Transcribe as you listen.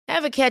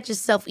Ever catch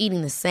yourself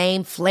eating the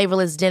same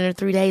flavorless dinner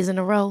 3 days in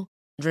a row?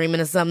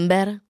 Dreaming of something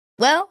better?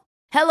 Well,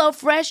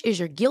 HelloFresh is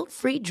your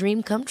guilt-free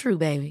dream come true,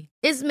 baby.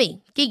 It's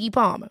me, Keke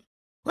Palmer.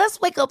 Let's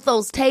wake up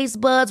those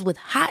taste buds with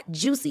hot,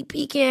 juicy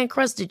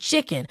pecan-crusted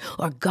chicken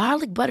or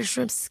garlic butter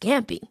shrimp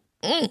scampi.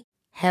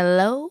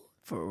 Hello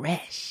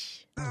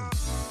Fresh.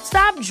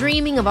 Stop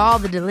dreaming of all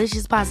the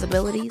delicious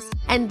possibilities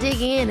and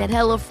dig in at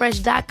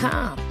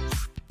HelloFresh.com.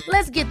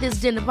 Let's get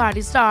this dinner party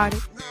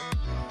started.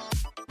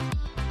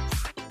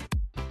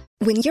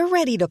 When you're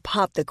ready to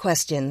pop the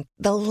question,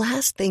 the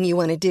last thing you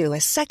want to do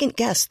is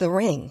second-guess the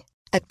ring.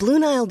 At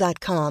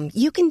BlueNile.com,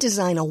 you can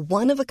design a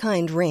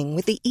one-of-a-kind ring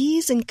with the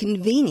ease and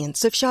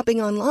convenience of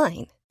shopping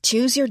online.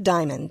 Choose your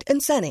diamond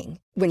and setting.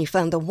 When you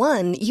find the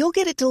one, you'll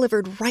get it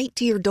delivered right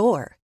to your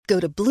door. Go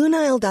to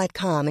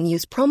BlueNile.com and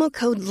use promo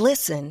code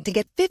LISTEN to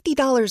get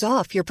 $50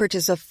 off your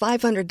purchase of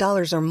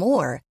 $500 or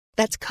more.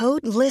 That's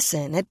code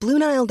LISTEN at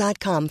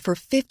BlueNile.com for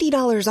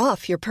 $50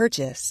 off your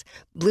purchase.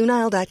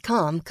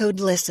 BlueNile.com, code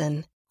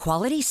LISTEN.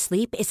 Quality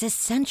sleep is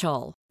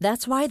essential.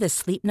 That's why the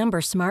Sleep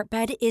Number Smart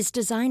Bed is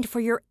designed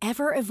for your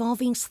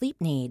ever-evolving sleep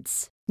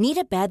needs. Need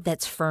a bed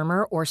that's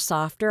firmer or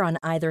softer on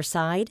either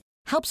side?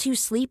 Helps you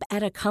sleep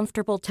at a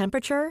comfortable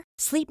temperature?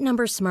 Sleep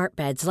Number Smart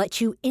Beds let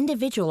you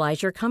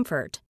individualize your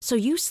comfort, so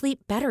you sleep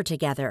better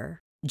together.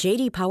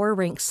 J.D. Power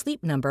ranks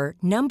Sleep Number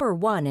number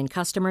 1 in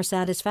customer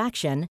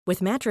satisfaction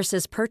with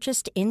mattresses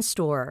purchased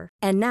in-store.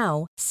 And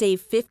now,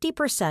 save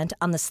 50%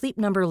 on the Sleep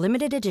Number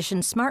Limited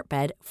Edition Smart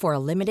Bed for a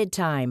limited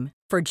time.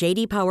 For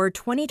J.D. Power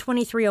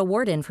 2023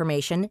 award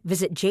information,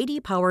 visit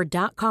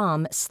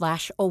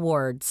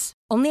jdpower.com/awards.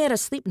 Only at a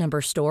Sleep Number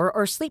store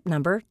or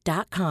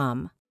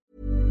sleepnumber.com.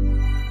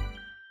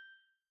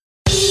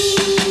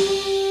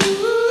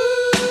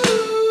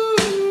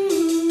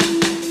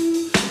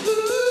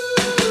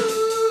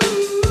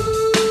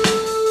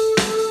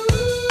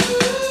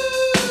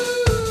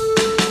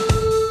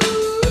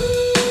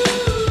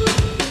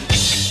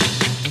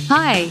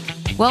 Hi,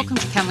 welcome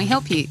to Can We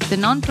Help You, the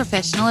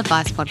non-professional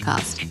advice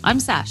podcast. I'm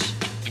Sash.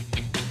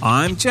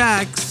 I'm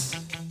Jax.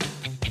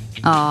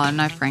 Oh,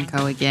 no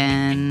Franco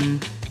again.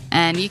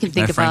 And you can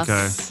think of Franco.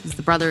 us as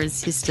the brother and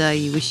sister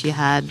you wish you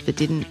had but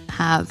didn't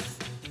have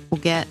or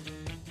get.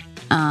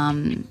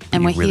 And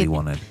you we're really here.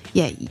 wanted.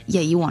 Yeah,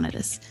 you wanted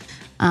us.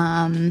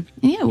 And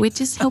yeah, we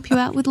just help you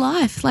out with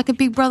life like a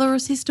big brother or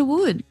sister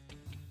would.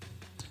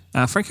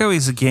 Franco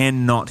is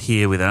again not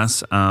here with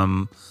us.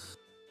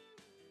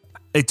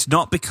 It's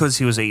not because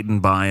he was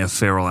eaten by a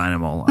feral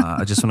animal.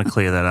 I just want to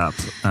clear that up.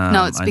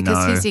 No, it's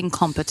because he's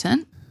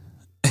incompetent.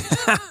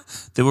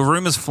 There were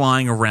rumours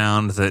flying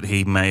around that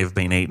he may have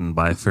been eaten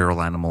by a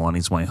feral animal on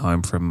his way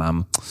home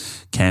from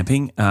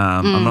camping.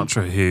 I'm not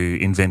sure who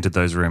invented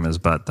those rumours,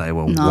 but they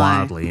were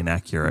wildly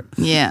inaccurate.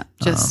 Yeah,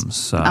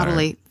 just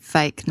utterly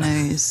fake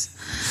news.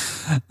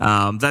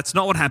 That's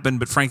not what happened,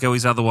 but Franco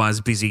is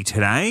otherwise busy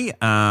today.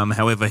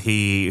 However,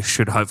 he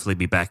should hopefully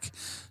be back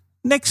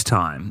next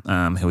time.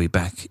 He'll be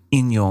back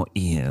in your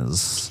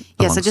ears.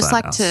 Yes, I'd just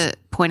like us. to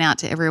point out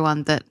to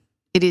everyone that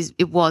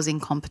it was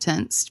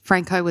incompetence.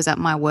 Franco was at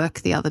my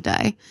work the other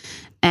day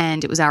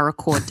and it was our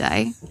record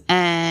day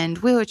and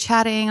we were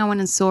chatting. I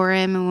went and saw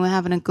him and we were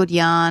having a good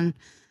yarn.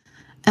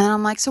 And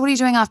I'm like, so what are you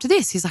doing after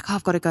this? He's like,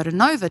 I've got to go to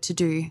Nova to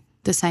do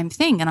the same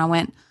thing. And I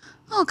went,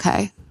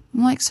 okay.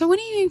 I'm like, so when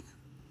are you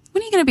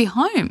going to be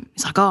home?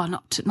 He's like, oh,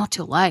 not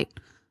till late.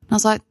 And I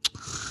was like,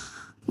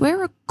 we're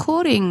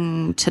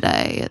recording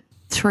today at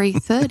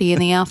 3:30 in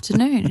the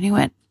afternoon. And he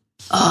went,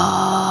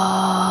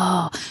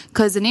 oh,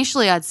 because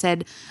initially I'd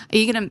said, are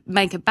you going to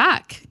make it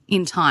back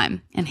in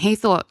time? And he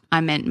thought I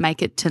meant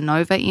make it to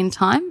Nova in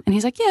time. And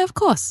he's like, yeah, of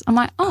course. I'm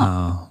like,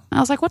 oh. I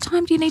was like, what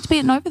time do you need to be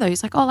at Nova though?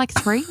 He's like, oh, like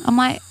 3. I'm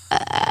like,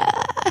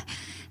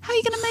 how are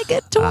you going to make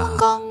it to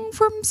Wollongong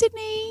from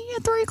Sydney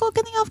at 3 o'clock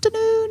in the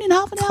afternoon in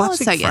half an hour?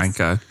 Classic So, yes.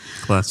 Franco.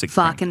 Classic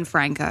Fucking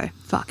Franco.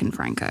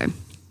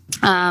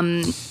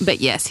 But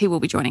yes, he will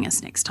be joining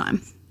us next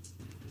time.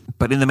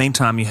 But in the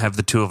meantime, you have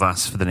the two of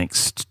us for the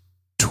next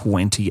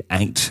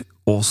 28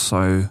 or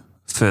so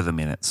further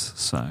minutes.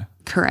 So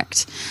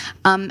Correct.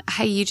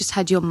 Hey, you just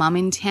had your mum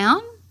in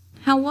town.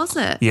 How was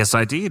it? yes,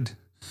 I did.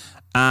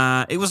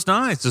 It was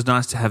nice. It was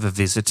nice to have a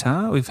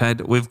visitor.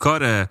 We've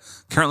got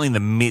currently in the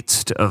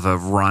midst of a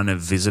run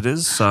of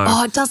visitors.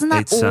 So doesn't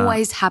that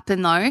always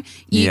happen though?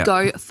 You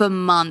go for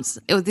months.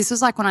 This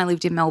was like when I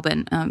lived in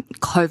Melbourne,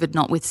 COVID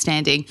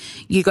notwithstanding.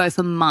 You go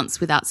for months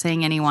without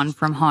seeing anyone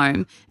from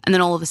home, and then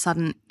all of a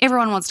sudden,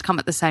 everyone wants to come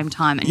at the same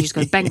time, and you just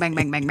go bang, bang,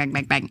 bang, bang, bang,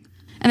 bang, bang.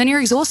 And then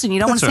you're exhausted and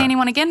you don't want to see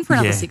anyone again for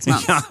another 6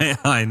 months.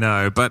 I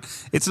know, but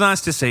it's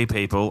nice to see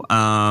people.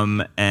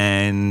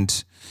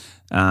 And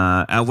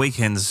our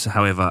weekends,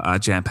 however, are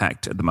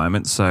jam-packed at the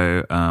moment,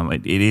 so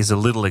it is a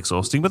little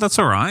exhausting, but that's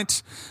all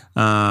right.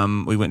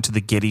 We went to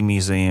the Getty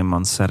Museum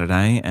on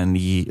Saturday, and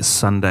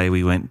Sunday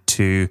we went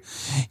to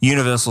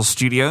Universal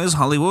Studios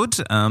Hollywood.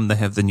 They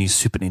have the new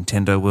Super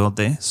Nintendo World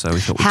there, so we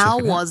thought we'd check it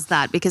out. How was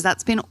that? Because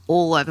that's been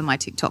all over my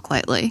TikTok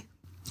lately.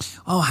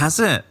 Oh, has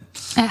it?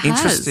 It has.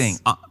 Interesting.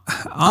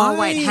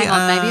 Wait, hang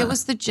on. Maybe it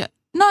was the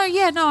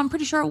No, I'm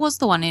pretty sure it was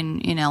the one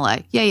in LA.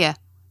 Yeah.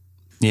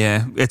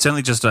 Yeah, it's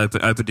only just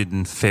opened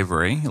in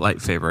February,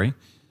 late February.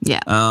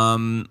 Yeah.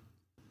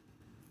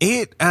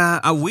 We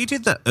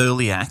did the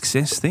early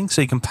access thing,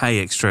 so you can pay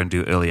extra and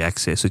do early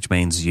access, which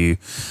means you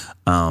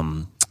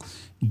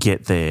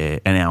get there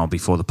an hour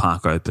before the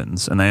park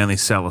opens, and they only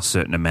sell a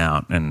certain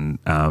amount and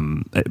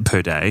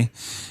per day,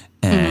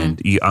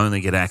 and you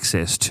only get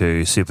access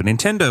to Super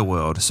Nintendo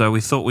World. So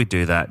we thought we'd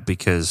do that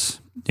because,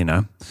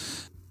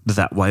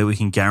 that way we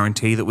can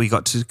guarantee that we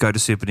got to go to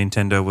Super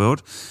Nintendo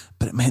World,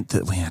 but it meant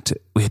that we had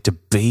to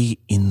be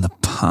in the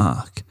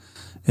park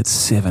at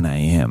 7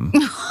 a.m.,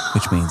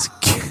 which means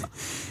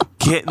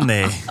getting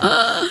there.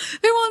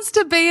 Who wants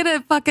to be at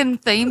a fucking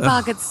theme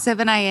park at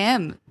 7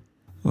 a.m.?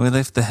 We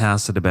left the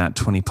house at about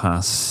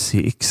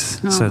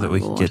 6:20 so that we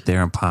could get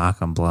there and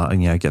park and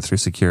get through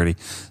security.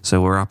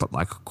 So we're up at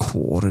like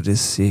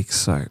 5:45.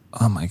 So,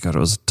 oh my God, it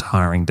was a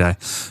tiring day.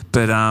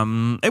 But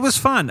it was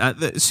fun.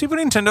 The Super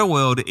Nintendo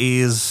World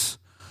it's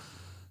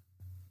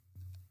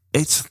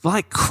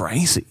like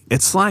crazy.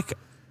 It's like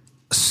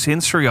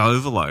sensory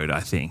overload, I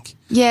think.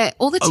 Yeah,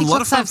 all the a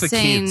lot of TikToks fun I've for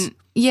seen. kids.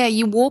 Yeah,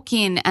 you walk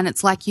in and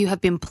it's like you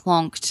have been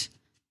plonked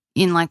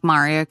in like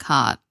Mario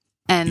Kart.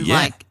 And Yeah,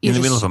 like in the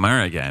middle of a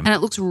Mario game. And it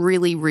looks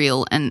really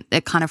real and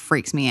it kind of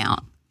freaks me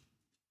out.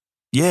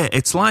 Yeah,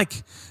 it's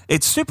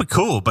super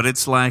cool, but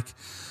it's like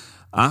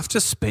after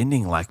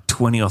spending like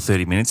 20 or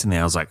 30 minutes in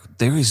there, I was like,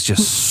 there is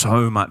just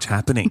so much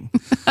happening.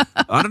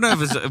 I don't know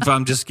if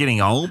I'm just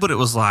getting old, but it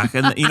was like,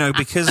 and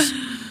because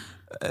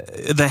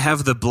they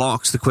have the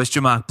blocks, the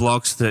question mark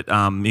blocks that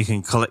you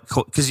can collect,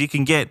 because you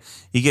can get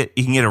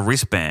a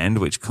wristband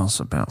which costs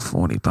about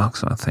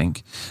 $40, I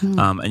think,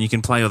 and you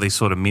can play all these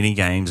sort of mini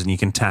games, and you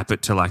can tap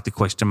it to like the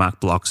question mark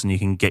blocks, and you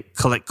can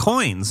collect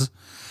coins.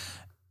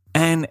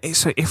 And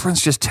so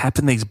everyone's just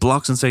tapping these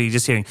blocks, and so you're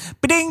just hearing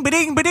ba-ding,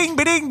 ba-ding, ba-ding,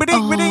 ba-ding,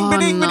 ba-ding, ba-ding,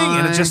 ba-ding, ba-ding,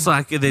 and it's just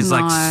like there's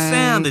like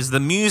sound, there's the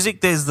music,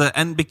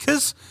 and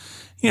because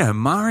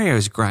Mario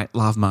is great,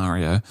 love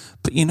Mario,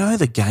 but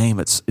the game,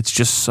 it's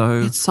just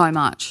so It's so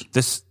much.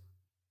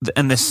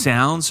 And the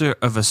sounds are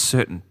of a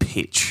certain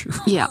pitch,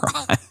 Yeah.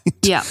 right?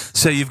 Yeah.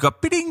 So you've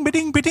got bidding,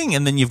 bidding, bidding,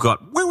 and then you've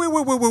got woo, woo,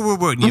 woo, woo, woo, woo,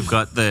 woo, and you've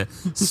got the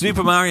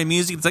Super Mario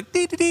music. It's like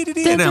dee, dee, dee, dee,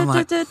 dee, and I'm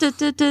like, it's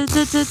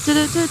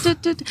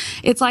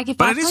like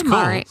But it is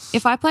cool.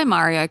 if I play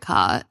Mario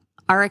Kart,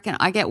 I reckon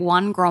I get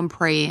one Grand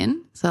Prix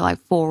in, so like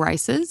 4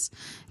 races,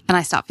 and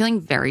I start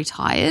feeling very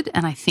tired,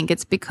 and I think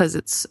it's because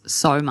it's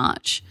so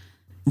much.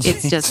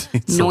 It's just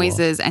it's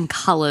noises and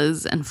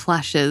colours and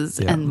flashes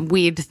and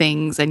weird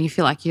things, and you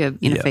feel like you're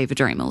in a fever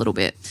dream a little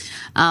bit.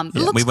 It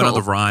looks we went on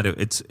cool. the ride.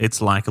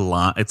 It's like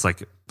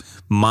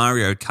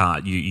Mario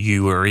Kart.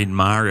 You were in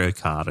Mario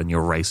Kart and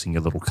you're racing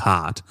your little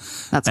cart.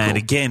 That's and cool.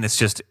 again,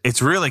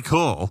 it's really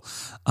cool.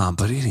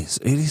 But it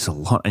is a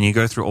lot, and you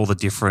go through all the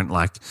different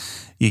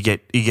you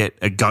get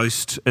a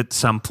ghost at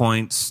some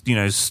points.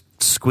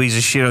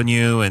 Squeezes shit on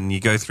you, and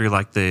you go through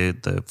like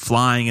the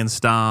flying and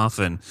stuff,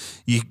 and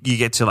you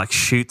get to like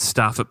shoot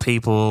stuff at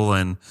people,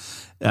 and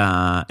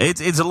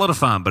it's a lot of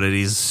fun, but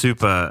it's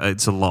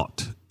a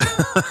lot.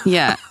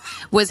 Yeah.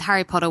 Was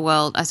Harry Potter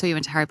World, I saw you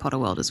went to Harry Potter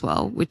World as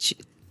well, which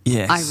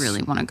Yes. I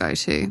really want to go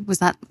to. Was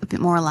that a bit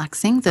more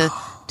relaxing? The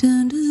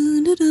dun,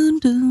 dun, dun, dun,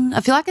 dun.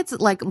 I feel like it's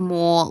like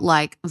more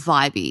like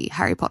vibey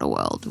Harry Potter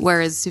World,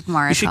 whereas Super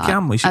Mario You should Kart,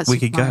 come. We Super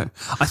could Mario. go.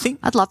 I think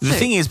I'd love the to.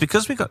 thing is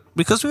because we got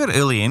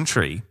early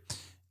entry.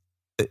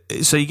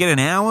 So you get an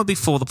hour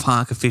before the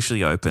park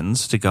officially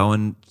opens to go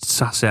and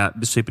suss out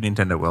the Super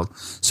Nintendo World.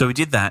 So we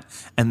did that,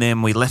 and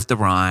then we left the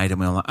ride, and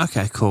we were like,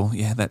 okay, cool,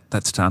 yeah,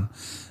 that's done.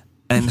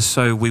 And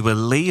so we were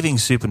leaving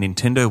Super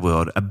Nintendo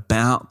World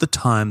about the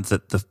time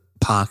that the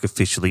park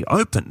officially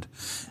opened.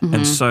 Mm-hmm.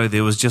 And so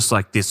there was just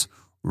like this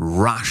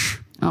rush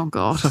Oh,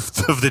 God.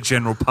 of the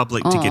general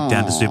public to get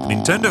down to Super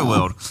Nintendo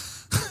World.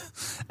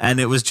 And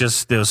it was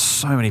just, there was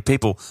so many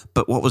people.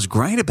 But what was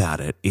great about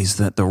it is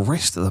that the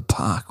rest of the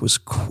park was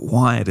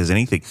quiet as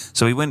anything.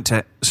 So we went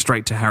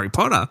straight to Harry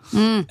Potter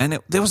and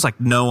there was like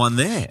no one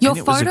there. Your and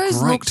it was a photos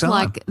great looked time.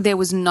 like there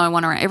was no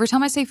one around. Every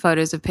time I see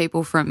photos of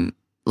people from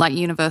like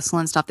Universal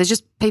and stuff, there's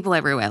just people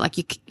everywhere. Like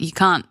you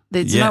can't,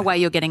 there's Yeah. no way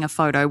you're getting a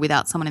photo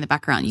without someone in the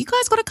background. You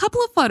guys got a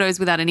couple of photos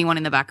without anyone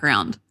in the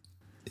background.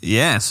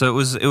 Yeah, so it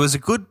was a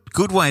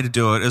good way to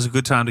do it. It was a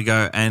good time to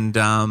go, and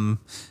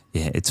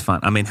yeah, it's fun.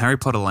 I mean, Harry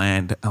Potter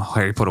Land,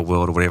 Harry Potter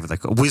World, or whatever they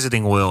call it,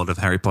 Wizarding World of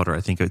Harry Potter.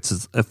 I think it's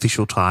its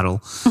official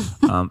title.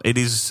 It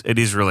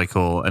is really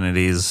cool, and it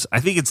is. I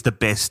think it's the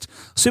best.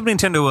 Super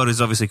Nintendo World is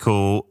obviously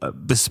cool,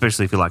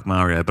 especially if you like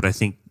Mario. But I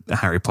think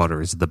Harry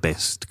Potter is the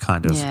best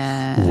kind of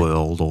Yeah.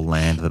 world or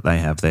land that they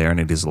have there,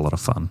 and it is a lot of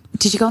fun.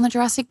 Did you go on the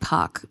Jurassic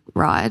Park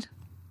ride?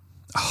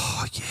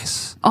 Oh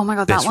yes. Oh my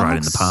God, Best that one ride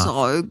in looks the park.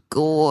 so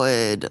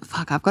good.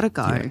 Fuck, I've got to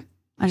go. Yeah.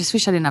 I just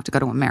wish I didn't have to go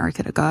to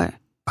America to go.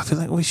 I feel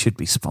like we should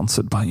be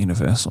sponsored by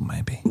Universal,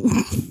 maybe.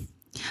 I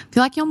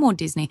feel like you're more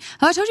Disney.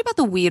 Have I told you about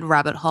the weird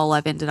rabbit hole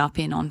I've ended up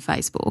in on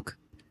Facebook?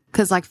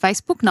 Because like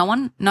Facebook, no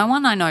one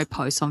I know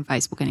posts on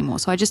Facebook anymore.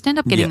 So I just end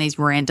up getting Yeah. these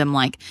random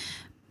like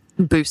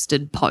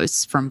boosted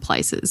posts from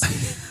places.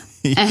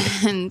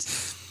 And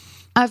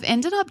I've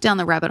ended up down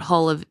the rabbit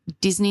hole of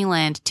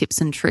Disneyland tips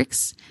and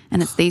tricks,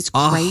 and it's these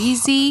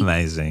crazy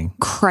amazing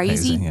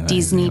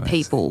Disney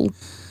people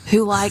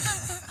who are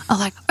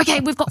like,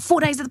 okay, we've got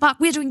 4 days at the park.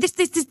 We're doing this.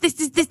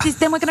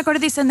 Then we're going to go to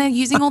this. And they're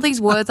using all these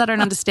words I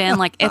don't understand,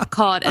 like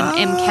Epcot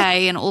and MK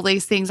and all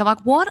these things. I'm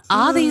like, what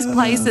are these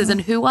places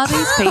and who are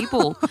these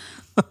people?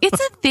 It's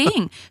a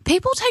thing.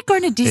 People take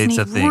going to Disney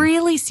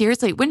really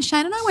seriously. When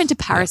Shane and I went to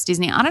Paris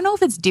Disney, I don't know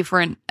if it's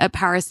different at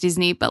Paris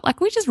Disney, but like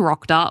we just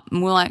rocked up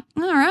and we're like,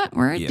 all right,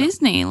 we're at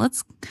Disney.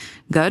 Let's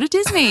go to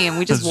Disney. And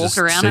we just walked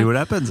around. See what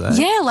happens, eh?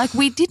 Yeah, like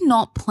we did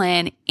not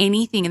plan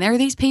anything. And there are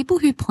these people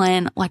who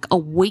plan like a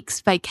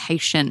week's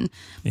vacation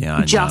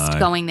just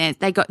going there.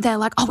 They're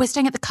like, oh, we're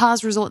staying at the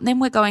Cars Resort and then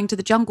we're going to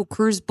the Jungle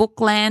Cruise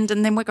Bookland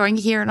and then we're going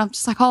here. And I'm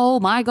just like,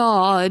 oh my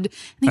God.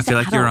 I feel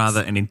like you're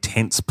either an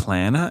intense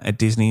planner at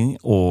Disney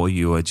or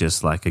you are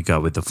just like a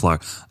go with the flow.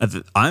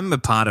 I'm a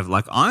part of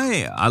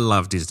I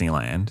love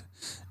Disneyland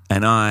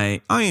and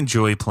I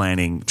enjoy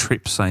planning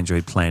trips. I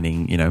enjoy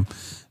planning,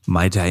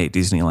 my day at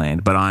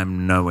Disneyland, but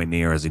I'm nowhere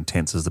near as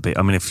intense as the people.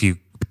 I'm in a few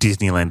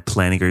Disneyland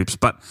planning groups,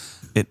 but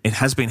it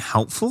has been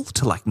helpful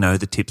to know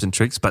the tips and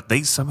tricks. But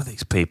some of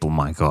these people,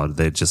 my God,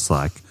 they're just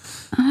like,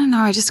 I don't know.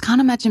 I just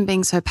can't imagine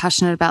being so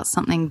passionate about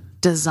something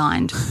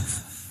designed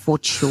for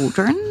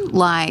children.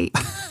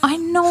 I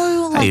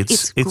know,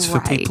 it's great. For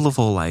people of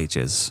all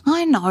ages.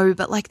 I know,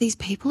 but these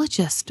people are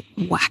just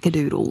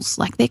wackadoodles.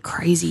 They're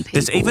crazy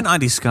people. I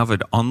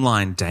discovered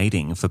online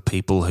dating for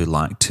people who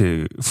like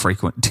to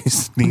frequent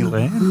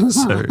Disneyland.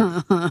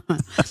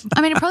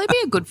 I mean, it'd probably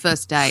be a good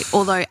first date.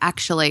 Although,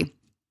 actually,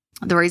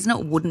 the reason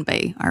it wouldn't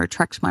be, I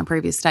retract my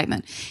previous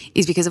statement,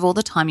 is because of all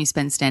the time you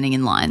spend standing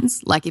in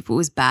lines. If it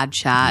was bad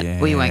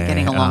chat or you weren't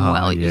getting along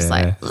well, you're just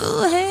like,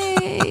 oh,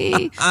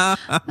 hey,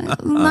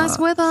 nice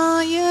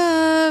weather,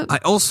 yeah. I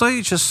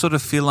also just sort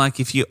of feel like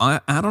if you're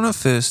out on a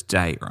first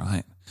date,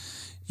 right,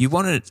 you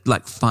want to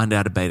find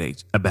out about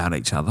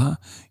each other.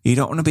 You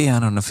don't want to be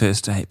out on a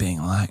first date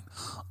being like,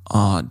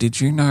 oh,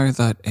 did you know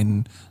that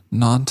in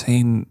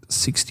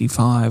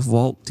 1965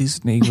 Walt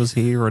Disney was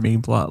here and he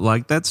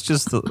that's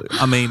just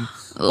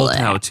all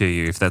power to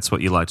you if that's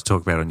what you like to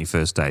talk about on your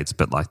first dates,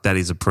 but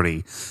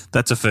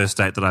that's a first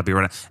date that I'd be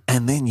running.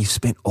 And then you've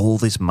spent all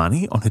this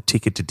money on a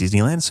ticket to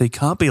Disneyland, so you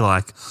can't be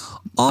like,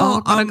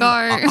 I've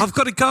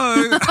got to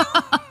go.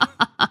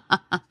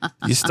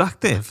 You're stuck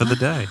there for the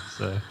day.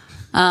 So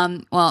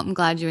well, I'm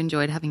glad you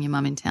enjoyed having your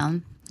mum in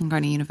town and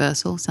going to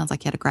Universal. Sounds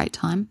like you had a great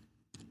time.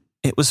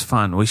 It was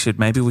fun. We should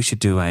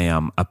do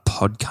a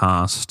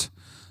podcast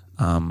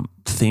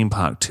theme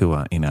park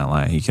tour in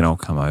LA. You can all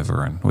come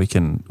over and we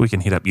can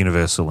hit up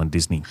Universal and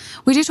Disney.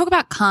 We do talk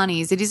about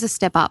carnies. It is a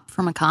step up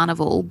from a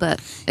carnival, but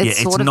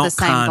it's sort of the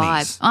same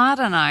vibe. I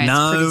don't know.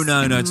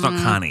 No, it's not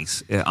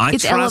carnies.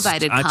 It's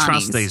elevated carnies. I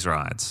trust these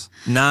rides.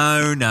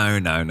 No.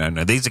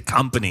 These are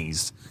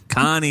companies.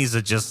 Carnies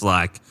are just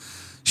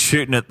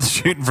shooting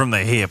from the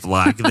hip.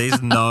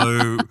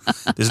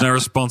 There's no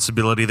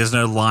responsibility. There's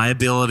no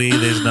liability.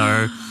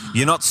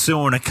 You're not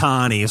suing a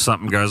carny if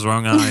something goes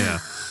wrong, are you?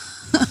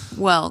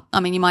 Well,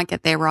 you might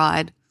get their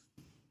ride.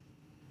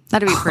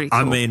 That'd be pretty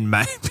cool. Maybe.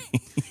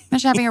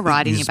 Imagine having a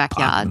ride in your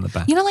backyard.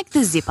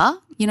 The Zipper?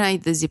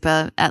 The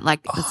Zipper at this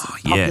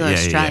popular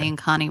Australian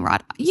carny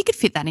ride. You could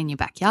fit that in your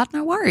backyard,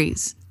 no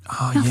worries.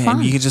 Oh, yeah. Fun.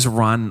 And you could just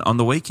run on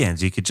the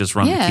weekends. You could just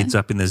run the kids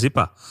up in the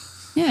Zipper.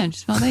 Yeah,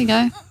 there you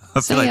go. I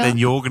feel like then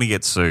you're going to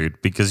get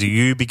sued because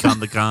you become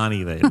the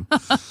carny then.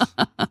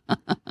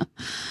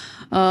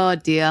 Oh,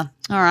 dear.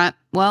 All right.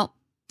 Well,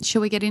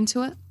 shall we get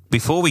into it?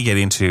 Before we get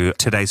into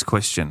today's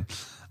question,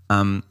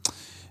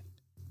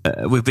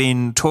 we've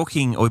been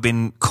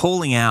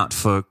calling out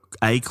for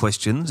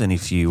questions, and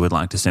if you would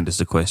like to send us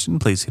a question,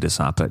 please hit us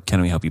up at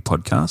Can We Help You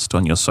Podcast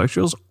on your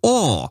socials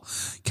or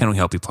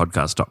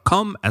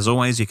canwehelpyoupodcast.com. As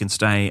always, you can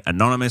stay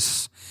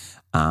anonymous.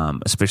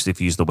 Especially if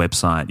you use the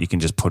website, you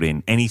can just put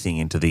in anything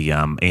into the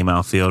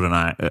email field, and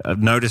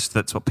I've noticed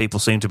that's what people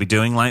seem to be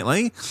doing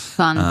lately.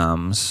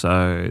 Fun.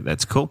 So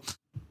that's cool.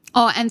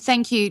 Oh, and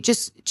thank you.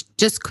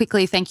 Just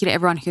quickly, thank you to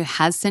everyone who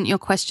has sent your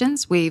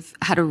questions. We've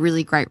had a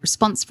really great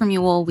response from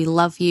you all. We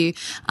love you,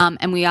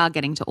 and we are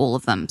getting to all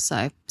of them.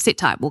 So sit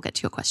tight. We'll get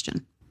to your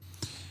question.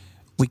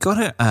 We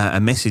got a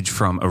message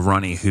from a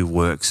Ronnie who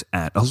works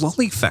at a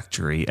lolly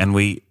factory, and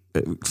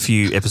a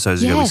few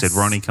episodes ago we said,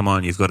 Ronnie, come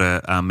on, you've got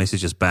to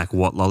message us back.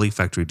 What lolly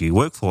factory do you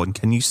work for? And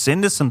can you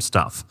send us some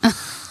stuff?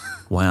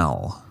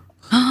 Well,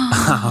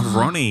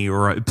 Ronnie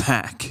wrote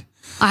back.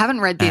 I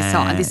haven't read this,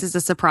 so this is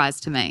a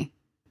surprise to me.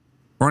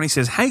 Ronnie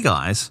says, hey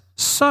guys,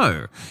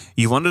 so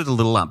you wanted a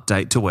little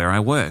update to where I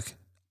work.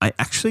 I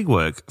actually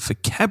work for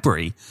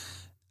Cadbury,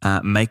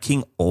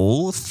 making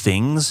all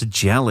things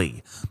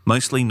jelly,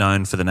 mostly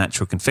known for the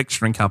natural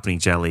confectionery company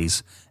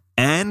jellies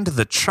and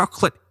the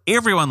chocolate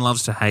everyone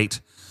loves to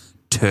hate,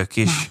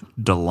 Turkish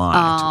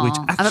Delight, which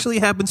actually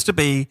happens to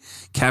be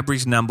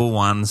Cadbury's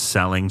 #1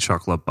 selling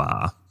chocolate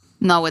bar.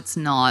 No, it's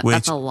not. Which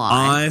That's a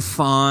lie. I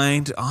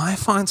find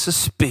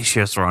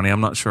suspicious, Ronnie. I'm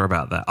not sure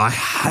about that. I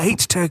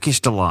hate Turkish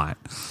Delight.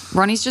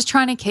 Ronnie's just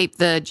trying to keep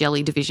the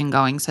jelly division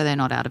going so they're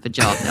not out of a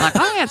job. They're like,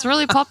 oh, yeah, it's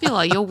really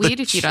popular. You're weird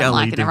if you don't Jelly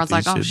like it. And everyone's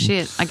like, oh,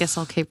 division. shit, I guess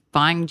I'll keep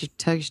buying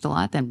Turkish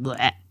Delight then.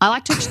 Blech. I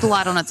like Turkish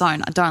Delight on its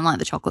own. I don't like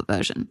the chocolate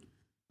version.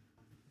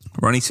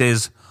 Ronnie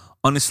says,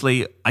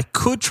 honestly, I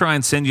could try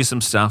and send you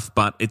some stuff,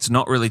 but it's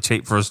not really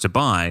cheap for us to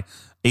buy.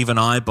 Even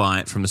I buy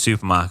it from the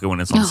supermarket when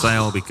it's on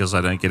sale because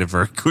I don't get a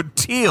very good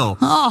deal.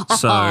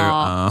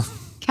 So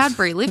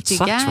Cadbury, lift it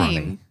your sucks, game.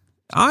 Ronnie.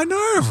 I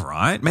know,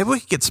 right? Maybe we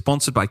could get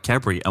sponsored by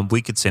Cadbury and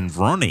we could send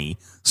Ronnie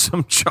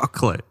some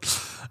chocolate.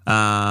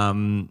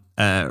 And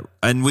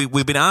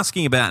we've been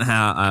asking about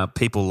how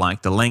people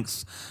like the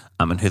length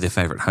and who their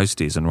favourite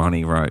host is. And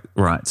Ronnie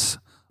writes,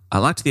 I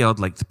liked the old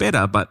length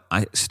better, but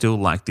I still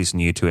like this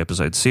new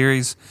 2-episode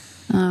series.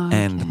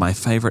 And my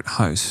favourite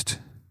host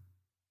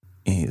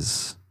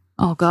is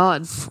Oh,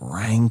 God.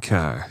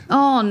 Franco.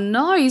 Oh,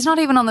 no. He's not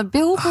even on the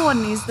billboard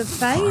and he's the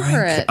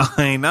favourite.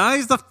 I know,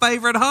 he's the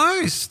favourite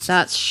host.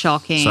 That's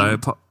shocking. So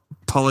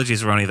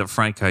apologies, Ronnie, that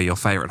Franco, your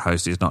favourite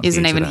host,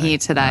 Isn't even here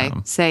today.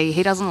 See,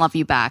 he doesn't love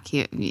you back.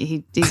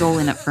 He's all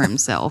in it for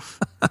himself.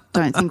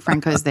 Don't think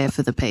Franco's there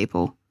for the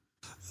people.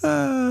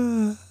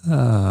 Well,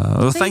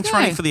 thanks, you go.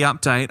 Ronnie, for the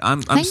update.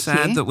 I'm Thank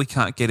sad you. that we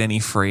can't get any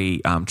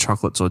free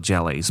chocolates or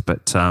jellies,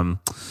 but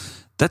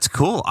that's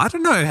cool. I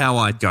don't know how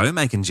I'd go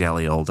making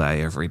jelly all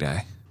day, every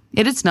day.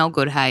 It'd smell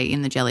good, hey,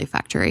 in the jelly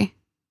factory.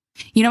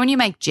 You know when you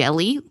make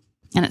jelly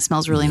and it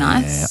smells really Yeah,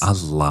 nice? I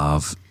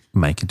love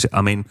making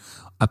I mean,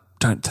 I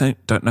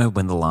don't know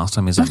when the last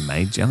time is I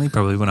made jelly,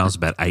 probably when I was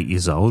about 8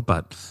 years old,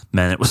 but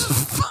man, it was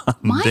fun.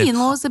 My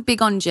in-laws are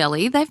big on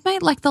jelly. They've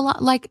made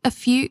a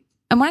few,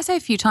 and when I say a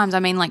few times, I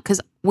mean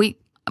because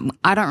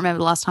I don't remember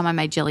the last time I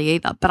made jelly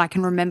either, but I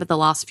can remember the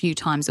last few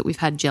times that we've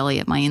had jelly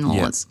at my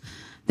in-laws. Yep.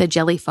 They're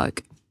jelly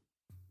folk.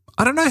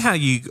 I don't know how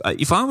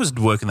if I was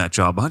working that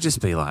job, I'd just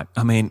be like,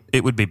 I mean,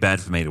 it would be bad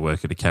for me to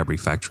work at a Cadbury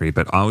factory,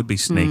 but I would be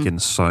sneaking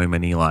so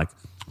many one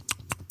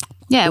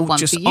for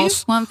you,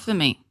 one for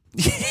me.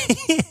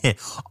 Yeah.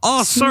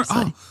 Oh, sorry.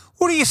 Oh,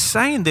 what are you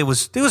saying? There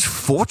was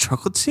 4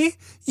 chocolates here?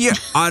 Yeah,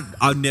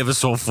 I never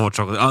saw 4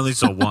 chocolates. I only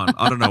saw one.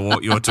 I don't know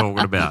what you're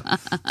talking about.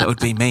 That would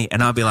be me.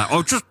 And I'd be like,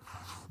 did you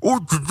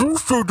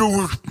say there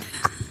was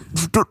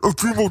a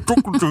few more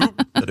chocolates?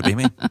 That'd be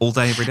me all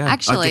day, every day.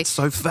 Actually, I get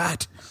so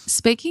fat.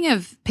 Speaking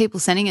of people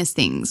sending us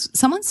things,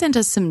 someone sent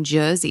us some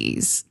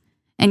jerseys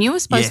and you were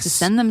supposed to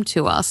send them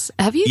to us.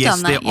 Have you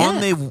done that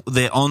yet?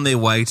 They're on their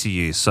way to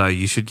you, so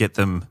you should get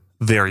them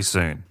very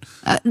soon.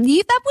 That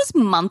was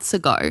months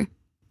ago.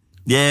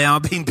 Yeah,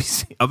 I've been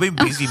busy,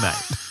 mate.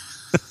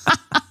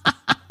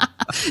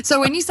 So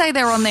when you say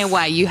they're on their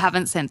way, you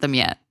haven't sent them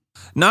yet?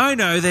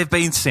 No, they've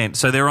been sent,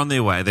 so they're on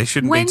their way. They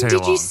shouldn't be too long. When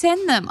did you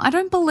send them? I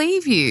don't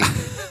believe you.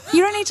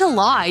 You don't need to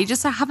lie. You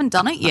just haven't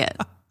done it yet.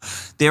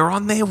 They're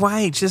on their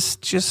way.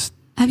 Just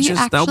Have you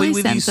they'll be actually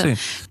with you sent them?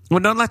 soon. We're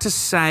not allowed to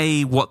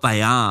say what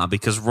they are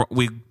because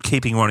we're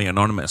keeping Ronnie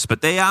anonymous,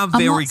 but they are I'm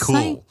very not cool.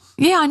 saying-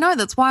 Yeah, I know.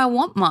 That's why I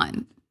want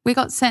mine. We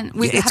got sent.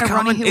 We Yeah, had a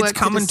Ronnie who it's worked at the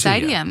coming to you.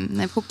 stadium. And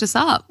they've hooked us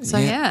up. So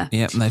yeah.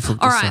 Yeah, and they've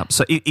hooked All us right. up.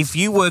 So if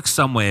you work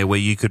somewhere where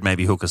you could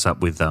maybe hook us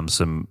up with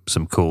some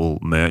cool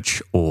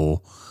merch or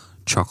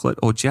chocolate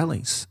or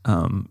jellies,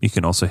 you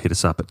can also hit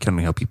us up at Can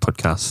We Help You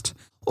Podcast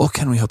or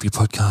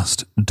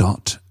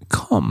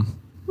canwehelpyoupodcast.com.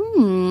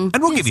 And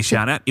we'll give you a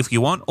shout out if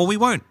you want, or we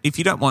won't if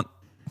you don't want.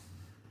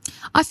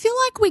 I feel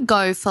like we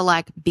go for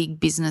like big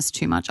business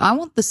too much. I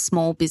want the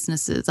small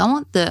businesses. I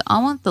want the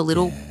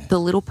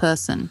little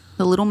person,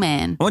 the little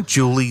man. I want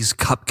Julie's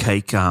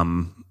cupcake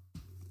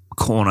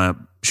corner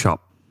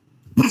shop.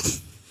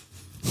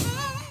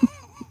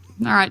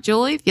 All right,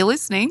 Julie, if you're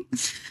listening.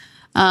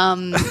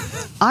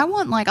 I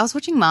want I was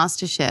watching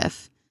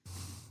MasterChef.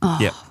 Oh,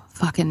 Yep.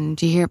 fucking,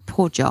 do you hear it?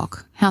 Poor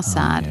Jock. How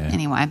sad. yeah.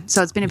 Anyway,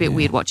 so it's been a bit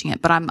weird watching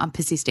it, but I'm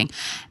persisting.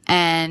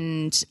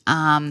 And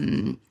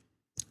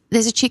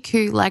there's a chick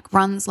who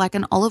runs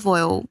an olive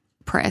oil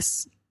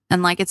press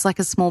and it's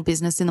a small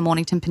business in the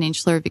Mornington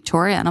Peninsula of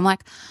Victoria. And I'm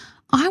like,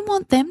 I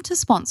want them to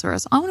sponsor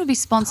us. I want to be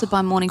sponsored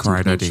by Mornington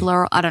Great Peninsula. idea.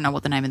 Or, I don't know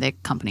what the name of their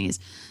company is.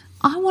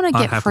 I want to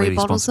I'd get happily free be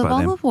bottles of sponsored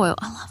by them. olive oil.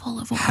 I love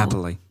olive oil.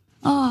 Happily.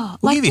 Oh,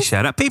 We'll give you a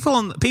shout out. People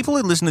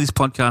who listen to this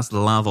podcast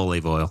love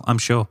olive oil, I'm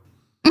sure.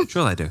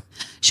 Sure they do.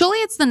 Surely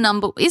it's the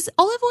number. Is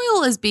olive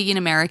oil as big in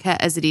America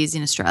as it is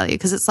in Australia?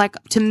 Because it's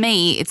to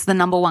me, it's the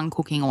number one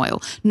cooking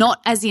oil.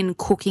 Not as in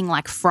cooking,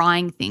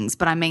 frying things,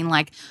 but I mean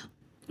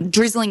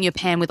drizzling your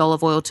pan with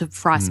olive oil to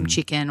fry some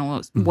chicken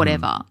or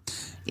whatever.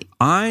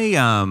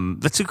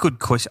 That's a good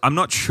question. I'm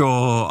not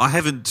sure. I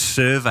haven't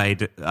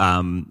surveyed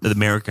the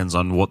Americans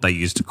on what they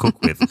used to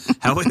cook with.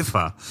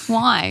 However,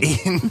 Why?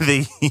 in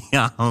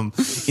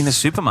the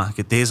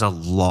supermarket, there's a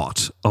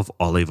lot of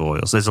olive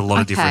oils. There's a lot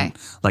of different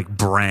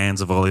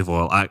brands of olive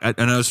oil.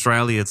 In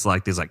Australia, it's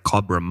there's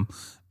Cobram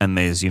and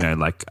there's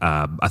I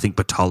think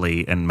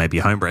Bertolli and maybe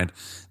a home brand.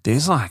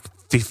 There's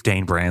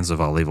 15 brands of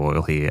olive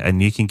oil here,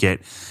 and you can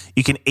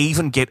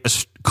even get a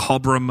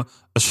Cobram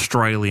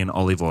Australian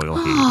olive oil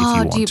here if you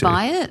want to. Do you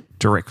buy it?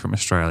 direct from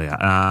Australia.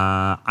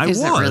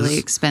 Is it really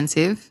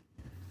expensive?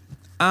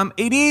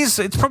 It is.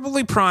 It's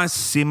probably priced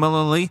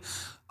similarly.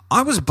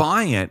 I was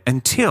buying it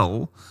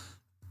until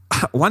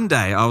one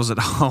day I was at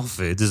Whole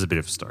Foods. This is a bit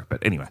of a story,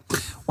 but anyway.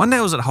 One day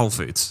I was at Whole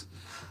Foods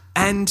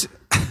and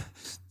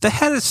they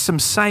had some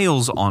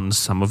sales on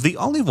some of the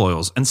olive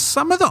oils, and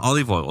some of the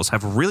olive oils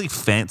have really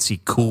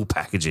fancy, cool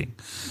packaging.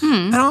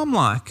 And I'm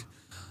like,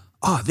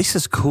 oh, this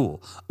is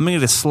cool. I'm going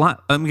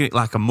to get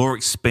like a more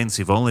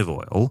expensive olive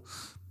oil,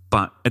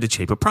 but at a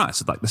cheaper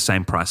price, like the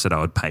same price that I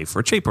would pay for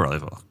a cheaper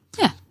olive oil.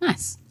 Yeah,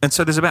 nice. And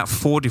so there's about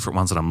 4 different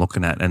ones that I'm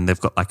looking at, and they've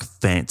got like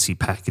fancy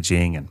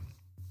packaging, and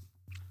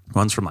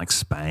one's from like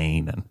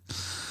Spain, and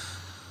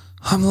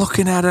I'm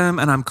looking at them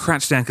and I'm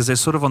crouched down because they're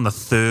sort of on the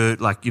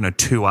third, like,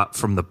 2 up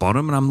from the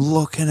bottom, and I'm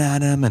looking at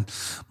them, and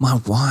my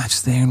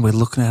wife's there and we're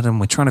looking at them.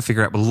 We're trying to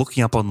figure out, we're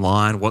looking up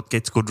online what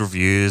gets good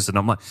reviews, and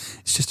I'm like,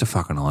 it's just a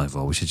fucking olive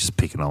oil. We should just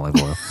pick an olive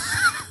oil.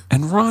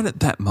 And right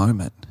at that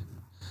moment,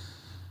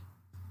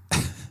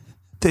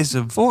 there's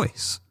a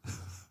voice.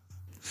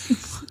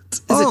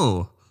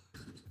 Oh,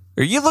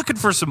 are you looking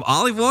for some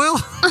olive oil?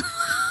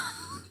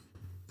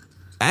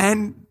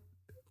 And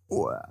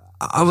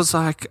I was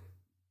like,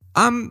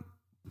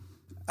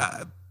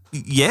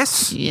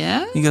 yes.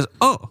 Yeah. He goes,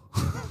 oh,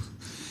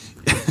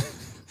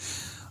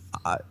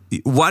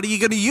 what are you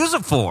going to use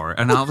it for?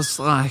 And I was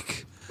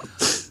like,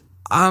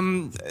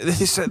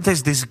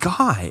 there's this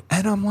guy,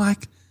 and I'm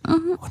like,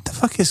 what the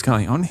fuck is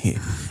going on here?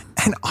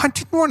 And I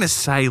didn't want to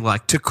say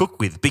like to cook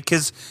with,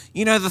 because,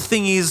 the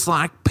thing is,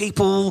 like,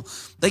 people,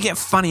 they get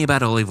funny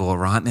about olive oil,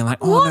 right? And they're like,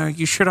 oh, no,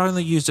 you should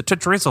only use it to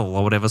drizzle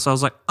or whatever. So I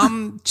was like,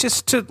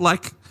 just to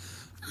like,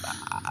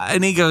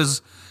 and he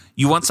goes,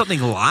 you want something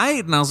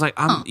light? And I was like,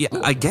 yeah,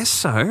 I guess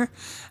so.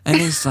 And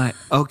he's like,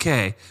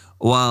 okay,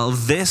 well,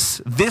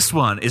 this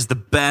one is the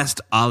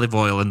best olive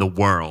oil in the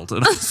world.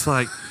 And I was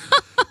like,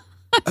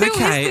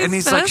 okay. And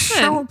he's like,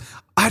 sure.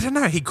 I don't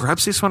know. He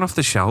grabs this one off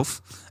the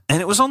shelf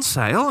and it was on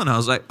sale. And I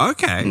was like,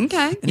 okay.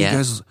 Okay. And he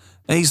goes,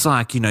 he's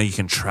like, you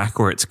can track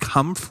where it's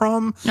come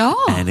from.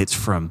 Oh. And it's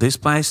from this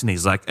place. And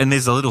he's like, and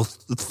there's a little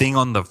thing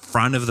on the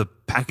front of the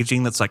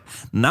packaging that's like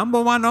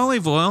 #1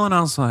 olive oil. And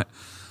I was like,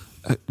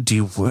 do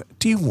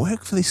you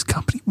work for this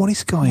company? What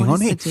is going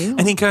on here?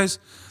 And he goes,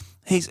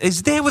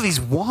 he's there with his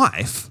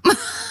wife.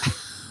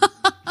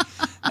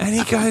 And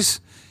he goes,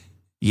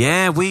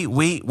 yeah,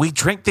 we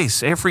drink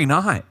this every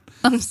night.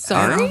 I'm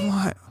sorry? And I'm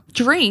like,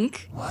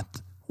 drink?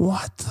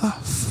 What the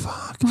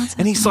fuck?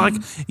 And he's like,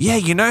 yeah,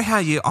 you know how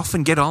you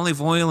often get olive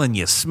oil and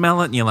you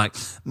smell it and you're like,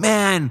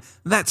 man,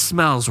 that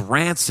smells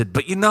rancid,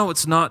 but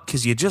it's not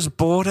because you just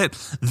bought it.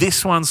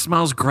 This one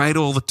smells great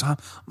all the time.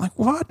 I'm like,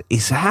 what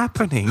is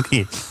happening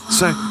here?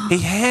 So he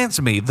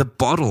hands me the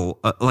bottle,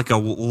 like a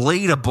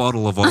liter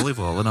bottle of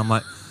olive oil, and I'm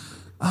like,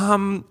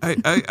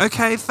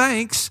 okay,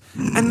 thanks.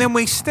 And then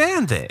we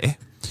stand there,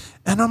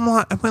 and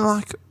we're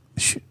like,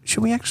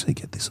 should we actually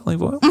get this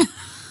olive oil?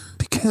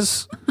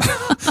 Because,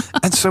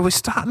 and so we're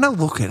starting to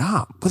look it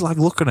up. We're like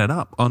looking it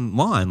up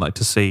online, like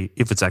to see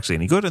if it's actually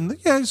any good. And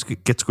yeah,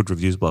 it gets good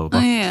reviews, blah, blah, blah.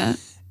 Oh, yeah.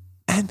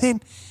 And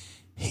then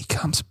he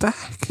comes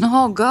back.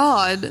 Oh,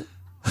 God.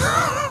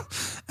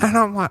 And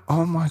I'm like,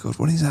 oh my God,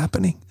 what is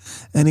happening?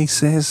 And he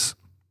says,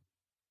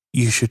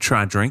 you should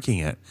try drinking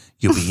it.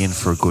 You'll be in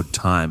for a good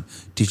time.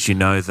 Did you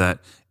know that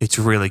it's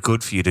really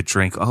good for you to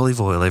drink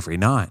olive oil every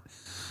night?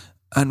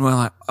 And we're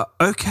like,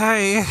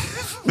 okay.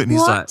 And he's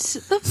what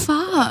the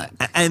fuck?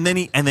 And then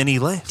he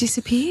left.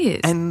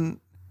 Disappeared. And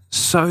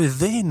so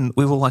then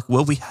we were like,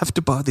 well, we have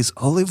to buy this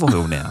olive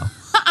oil now.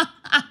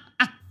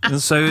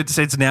 And so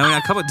it's now in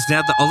our cupboard. It's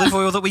now the olive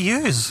oil that we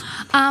use.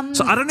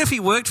 So I don't know if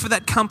he worked for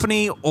that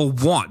company or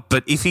what,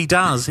 but if he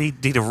does, he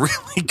did a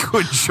really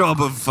good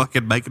job of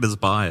fucking making us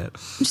buy it.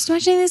 I'm just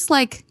imagining this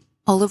like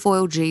olive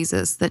oil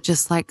Jesus that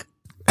just like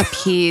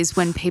appears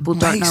when people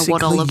don't know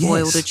what olive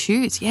oil to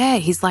choose. Yeah,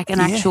 he's like an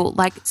actual,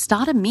 like,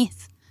 start a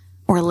myth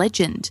or a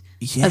legend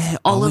of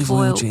olive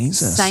oil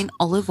Jesus. Saint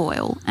Olive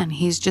Oil, and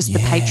he's just the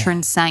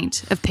patron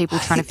saint of people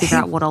trying to figure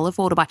out what olive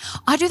oil to buy.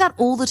 I do that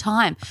all the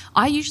time.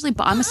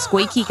 I'm a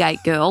Squeaky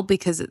Gate girl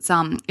because it's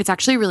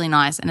actually really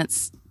nice, and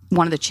it's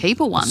one of the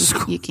cheaper ones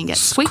you can get.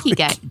 Squeaky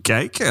Gate.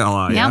 Gate girl,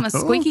 are you? Yeah, I'm a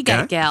Squeaky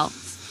Gate gal.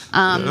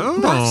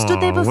 But I've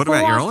stood there before. What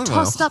about your I've olive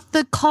tossed oil? up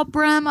the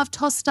Cobram. I've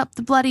tossed up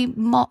the bloody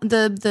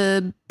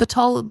the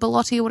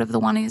Belotti or whatever the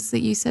one is that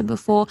you said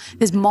before.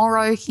 There's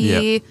Morrow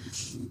here.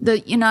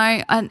 Yep.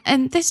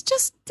 And there's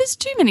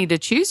too many to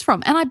choose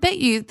from. And I bet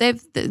you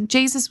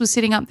Jesus was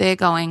sitting up there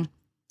going,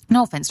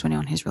 no offense to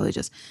anyone who's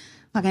religious,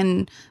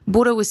 fucking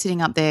Buddha was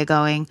sitting up there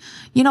going,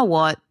 you know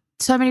what?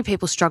 So many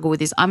people struggle with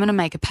this. I'm going to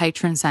make a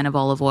patron saint of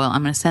olive oil.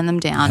 I'm going to send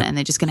them down and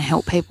they're just going to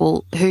help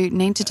people who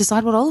need to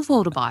decide what olive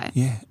oil to buy.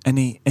 Yeah, and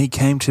he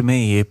came to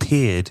me, he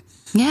appeared,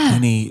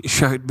 and he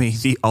showed me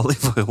the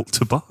olive oil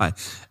to buy.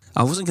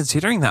 I wasn't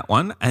considering that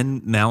one,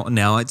 and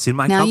now it's in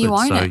my cupboard. You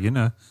own so,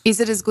 it. Is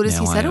it as good as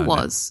he said it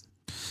was?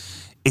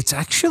 It's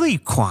actually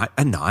quite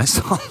a nice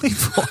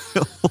olive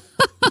oil.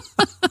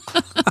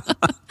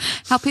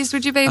 How pissed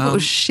would you be if it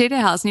was shit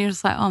house and you're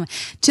just like, oh, man.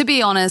 To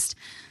be honest,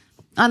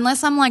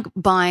 unless I'm like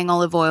buying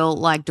olive oil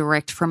like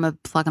direct from a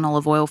fucking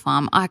olive oil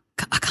farm, I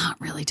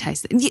can't really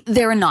taste it.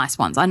 There are nice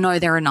ones. I know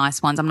there are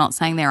nice ones. I'm not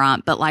saying there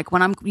aren't, but like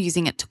when I'm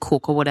using it to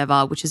cook or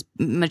whatever, which is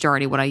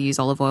majority what I use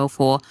olive oil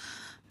for,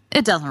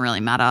 it doesn't really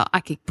matter.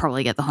 I could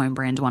probably get the home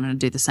brand one and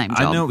do the same job.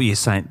 I know what you're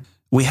saying.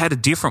 We had a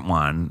different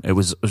one. It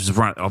was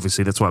right.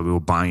 Obviously, that's why we were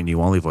buying new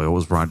olive oil. It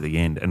was right at the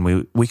end, and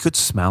we could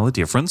smell a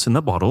difference in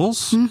the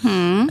bottles.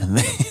 Mm-hmm.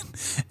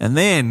 And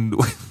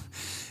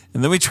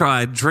then we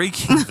tried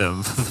drinking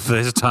them for the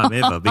first time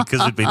ever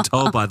because we'd been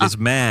told by this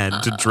man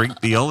to drink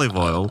the olive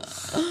oil.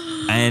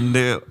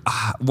 And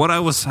what I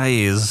will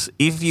say is,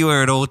 if you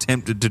are at all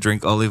tempted to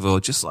drink olive oil,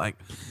 just like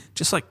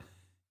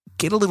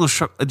get a little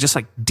shot, just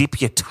like dip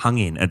your tongue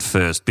in at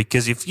first,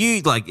 because if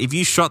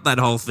you shot that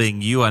whole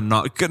thing, you are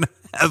not going to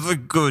have a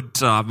good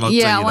time.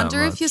 I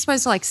wonder if you're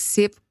supposed to like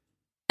sip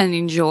and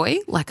enjoy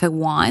like a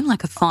wine,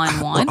 like a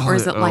fine wine, or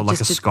is it like like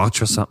just a scotch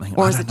or something?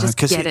 Or is it just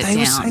get it down? They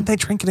were saying they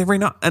drink it every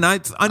night, and I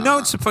know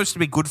it's supposed to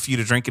be good for you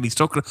to drink it. He was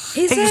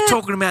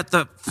talking about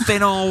the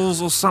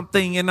phenols or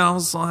something, and I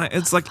was like,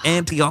 it's like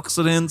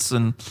antioxidants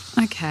and.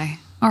 Okay,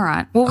 all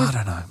right. Well, I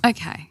don't know.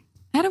 Okay,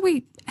 how do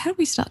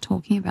we start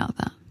talking about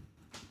that?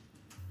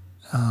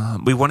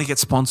 We want to get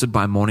sponsored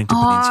by Mornington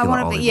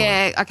Peninsula Olive Oil.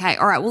 Yeah, okay,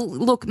 all right. Well,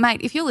 look,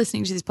 mate, if you're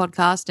listening to this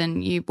podcast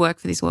and you work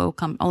for this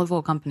olive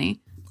oil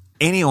company,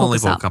 any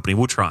olive oil company,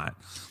 we'll try it.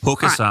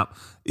 Hook us up.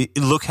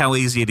 Look how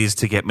easy it is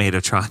to get me to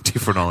try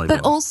different olive oil.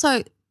 But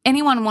also,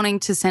 anyone wanting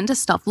to send us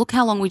stuff, look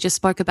how long we just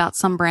spoke about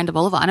some brand of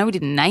olive oil. I know we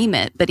didn't name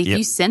it, but if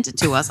you sent it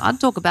to us, I'd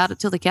talk about it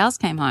till the cows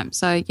came home.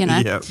 So,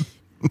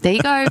 there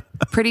you go.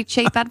 Pretty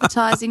cheap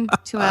advertising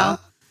to our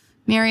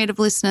myriad of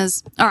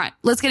listeners. All right,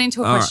 let's get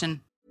into a question.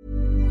 Right.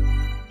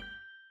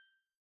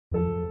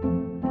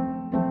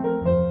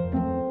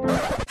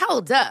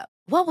 Hold up.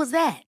 What was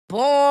that?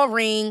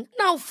 Boring.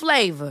 No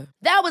flavor.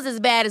 That was as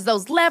bad as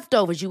those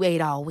leftovers you ate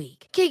all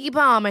week. Keke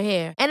Palmer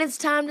here, and it's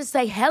time to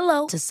say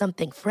hello to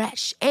something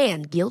fresh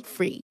and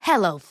guilt-free.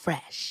 Hello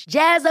Fresh.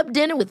 Jazz up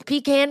dinner with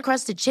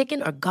pecan-crusted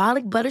chicken or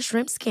garlic butter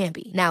shrimp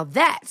scampi. Now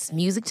that's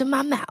music to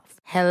my mouth.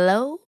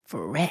 Hello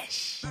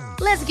Fresh.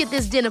 Let's get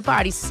this dinner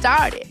party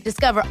started.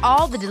 Discover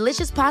all the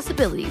delicious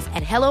possibilities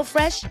at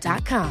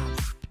hellofresh.com.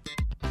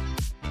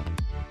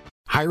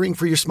 Hiring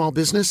for your small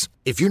business?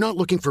 If you're not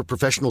looking for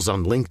professionals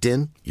on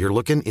LinkedIn, you're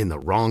looking in the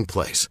wrong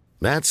place.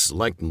 That's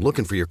like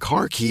looking for your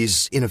car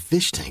keys in a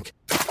fish tank.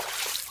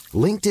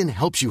 LinkedIn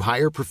helps you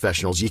hire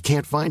professionals you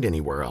can't find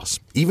anywhere else,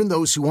 even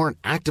those who aren't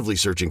actively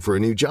searching for a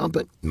new job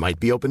but might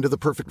be open to the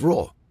perfect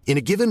role. In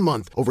a given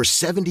month, over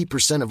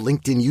 70% of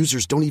LinkedIn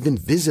users don't even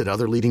visit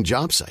other leading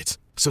job sites.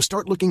 So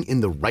start looking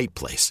in the right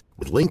place.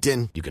 With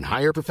LinkedIn, you can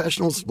hire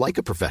professionals like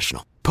a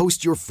professional.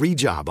 Post your free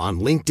job on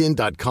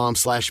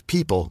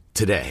linkedin.com/people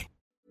today.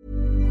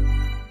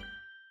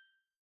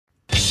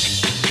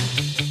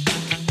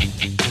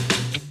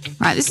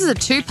 Right, this is a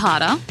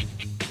two-parter.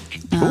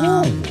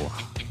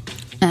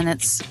 And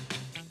it's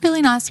really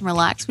nice and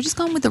relaxed. We're just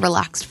going with the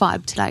relaxed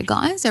vibe today,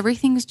 guys.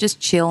 Everything's just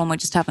chill and we're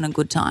just having a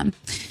good time.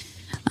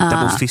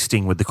 Double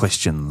fisting with the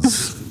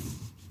questions.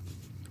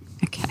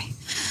 Okay.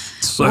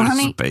 So to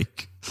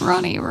speak.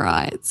 Ronnie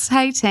writes,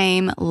 hey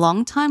team,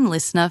 long-time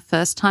listener,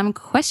 first-time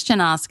question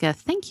asker.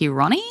 Thank you,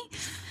 Ronnie.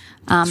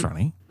 Thanks,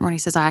 Ronnie. Ronnie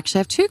says, I actually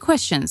have two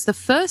questions. The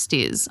first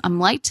is,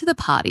 I'm late to the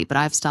party, but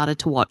I've started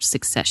to watch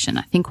Succession.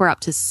 I think we're up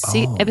to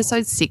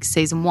episode 6,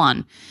 season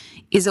 1.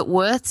 Is it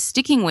worth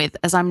sticking with,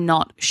 as I'm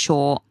not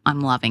sure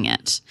I'm loving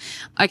it?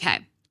 Okay,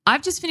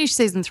 I've just finished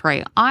season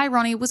 3. I,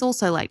 Ronnie, was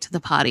also late to the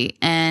party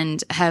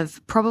and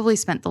have probably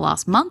spent the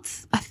last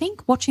month, I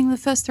think, watching the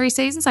first 3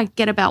 seasons. I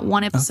get about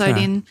one episode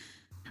in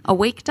a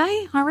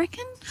weekday, I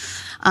reckon.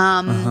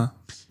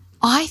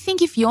 I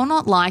think if you're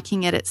not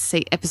liking it at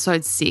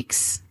episode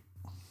 6,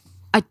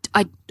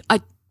 I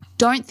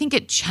don't think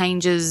it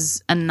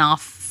changes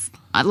enough.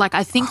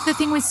 I think the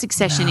thing with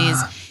Succession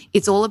is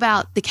it's all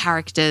about the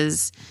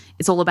characters.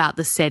 It's all about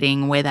the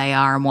setting, where they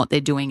are and what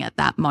they're doing at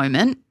that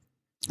moment.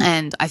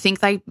 And I think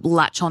they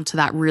latch onto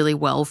that really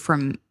well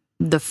from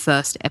the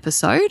first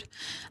episode.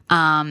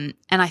 And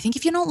I think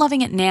if you're not loving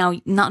it now,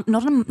 not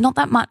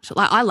that much.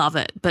 Like, I love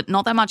it, but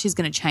not that much is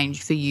going to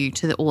change for you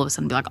to all of a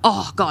sudden be like,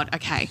 oh God,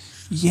 okay.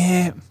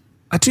 Yeah.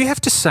 I do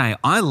have to say,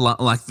 I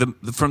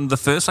from the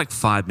first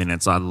 5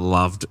 minutes, I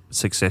loved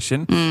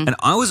Succession, and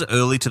I was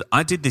early to.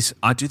 I do this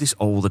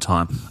all the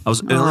time. I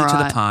was early to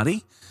the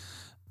party,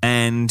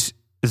 and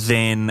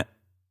then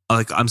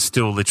I'm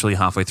still literally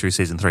halfway through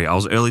season 3. I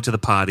was early to the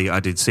party. I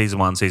did season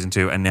 1, season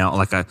 2, and now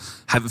I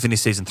haven't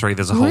finished season 3.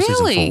 There's a whole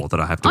season 4 that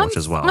I have to watch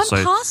as well.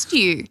 I'm past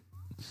you.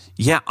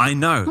 Yeah, I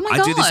know. Oh my I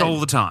God. do this all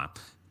the time.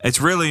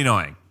 It's really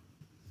annoying.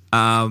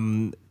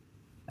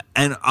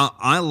 And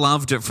I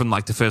loved it from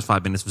the first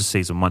 5 minutes of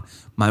season 1.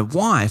 My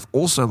wife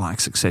also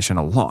likes Succession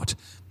a lot,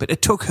 but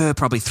it took her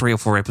probably 3 or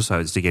 4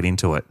 episodes to get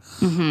into it.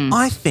 Mm-hmm.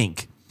 I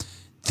think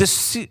the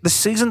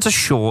seasons are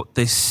short.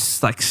 There's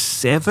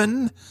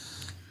 7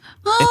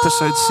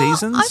 episode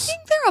seasons. I think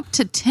they're up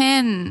to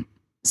 10.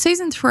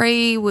 Season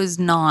 3 was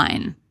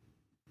 9.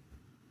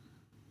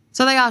 So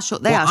So they are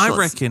short. They Well, are I short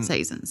reckon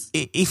seasons.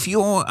 If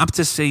you're up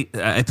to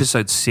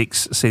episode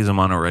 6, season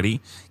 1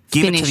 already,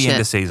 give it to the end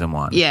of season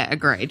 1. Yeah,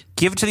 agreed.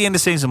 Give it to the end of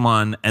season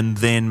 1 and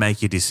then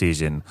make your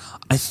decision.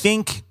 I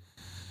think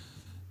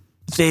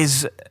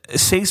there's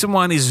season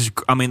 1 is,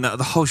 I mean,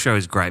 the whole show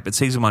is great, but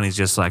season 1 is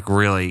just like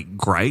really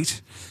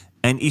great.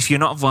 And if you're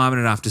not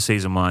vibing it after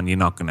season 1, you're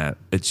not gonna.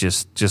 It's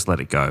just let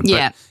it go.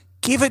 Yeah.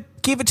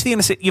 But give it to the end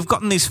of you've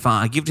gotten this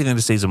far. Give it to the end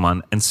of season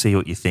 1 and see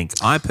what you think.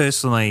 I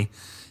personally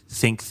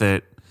think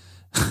that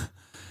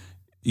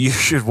you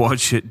should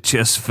watch it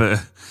just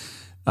for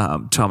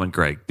Tom and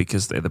Greg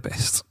because they're the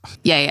best.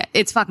 Yeah,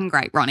 it's fucking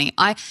great, Ronnie.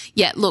 I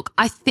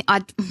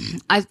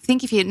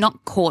think if you're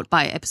not caught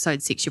by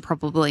episode 6, you're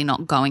probably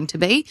not going to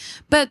be,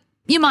 but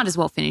you might as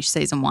well finish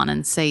season 1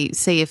 and see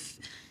if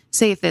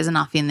there's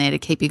enough in there to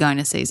keep you going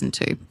to season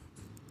 2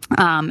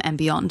 and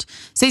beyond.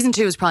 Season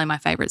 2 is probably my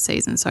favourite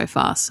season so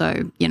far,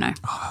 so, you know.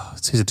 Oh,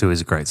 season 2 is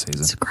a great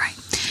season. It's great.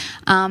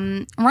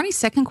 Ronnie's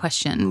second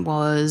question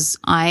was,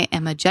 I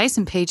am a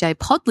Jason PJ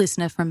pod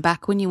listener from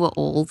back when you were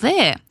all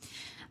there.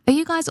 Are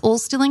you guys all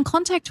still in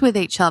contact with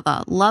each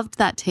other? Loved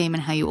that team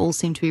and how you all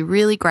seem to be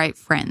really great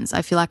friends.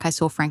 I feel like I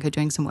saw Franco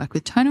doing some work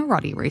with Tono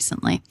Roddy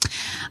recently.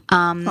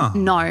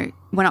 No,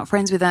 we're not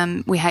friends with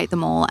them. We hate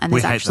them all. And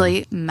there's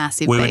actually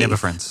massive beef. We were never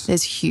friends.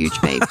 There's huge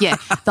beef. Yeah,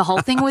 the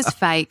whole thing was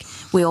fake.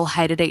 We all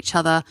hated each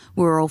other.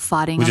 We were all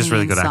fighting on the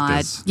really inside. good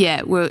actors.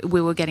 Yeah,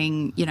 we were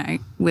getting,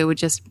 we were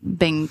just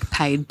being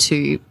paid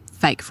to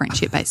fake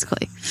friendship,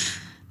 basically.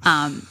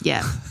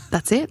 Yeah,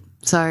 that's it.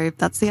 So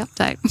that's the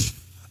update.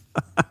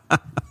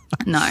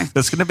 No.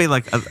 That's going to be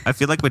like, I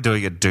feel like we're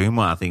doing a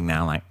Doomer thing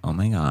now. Like, oh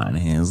my God,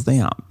 here's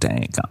the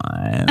update,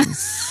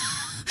 guys.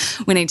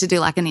 We need to do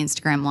like an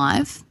Instagram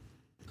live.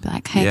 Be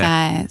like, hey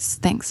guys,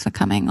 thanks for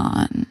coming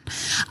on.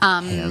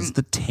 Here's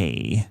the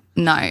tea.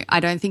 No, I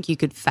don't think you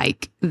could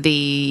fake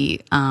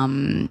the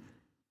fun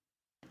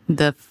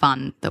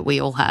that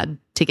we all had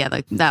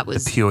together. That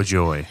was the pure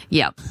joy.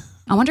 Yep.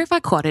 I wonder if I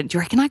caught it. Do you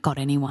reckon I got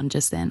anyone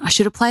just then? I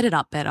should have played it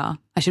up better.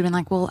 I should have been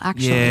like, well,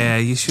 actually. Yeah,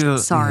 you should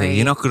have. Sorry. Yeah,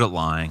 you're not good at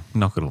lying.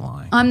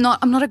 I'm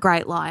not a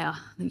great liar.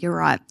 You're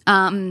right.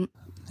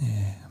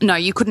 No,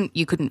 you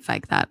couldn't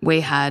fake that. We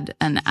had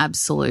an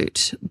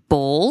absolute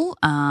ball.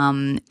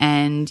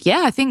 And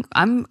yeah, I think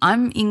I'm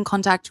in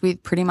contact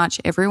with pretty much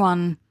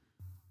everyone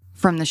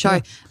from the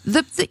show. Yeah.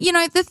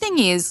 The thing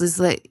is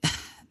that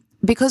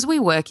because we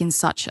work in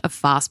such a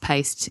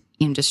fast-paced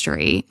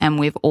industry and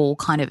we've all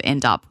kind of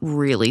end up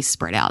really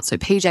spread out. So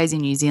PJ's in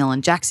New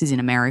Zealand, Jax is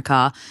in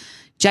America,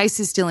 Jace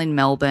is still in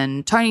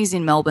Melbourne, Tony's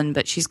in Melbourne,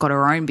 but she's got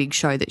her own big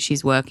show that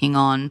she's working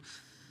on.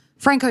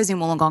 Franco's in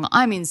Wollongong,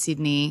 I'm in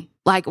Sydney.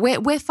 Like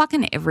we're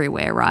fucking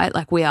everywhere, right?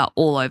 Like we are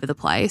all over the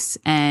place,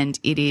 and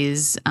it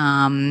is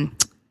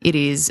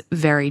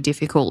very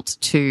difficult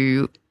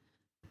to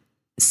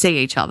see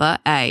each other,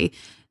 A.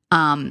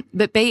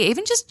 But B,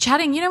 even just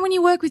chatting, when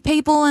you work with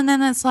people and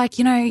then it's like,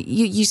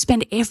 you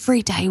spend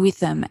every day with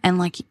them and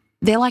like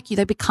they're like you,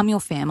 they become your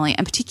family.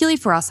 And particularly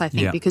for us, I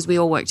think, because we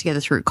all worked together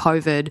through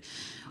COVID,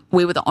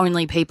 we were the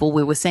only people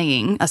we were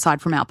seeing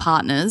aside from our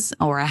partners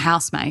or our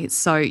housemates.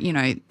 So,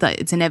 that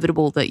it's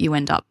inevitable that you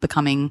end up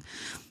becoming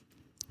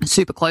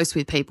super close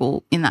with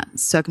people in that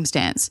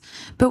circumstance.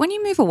 But when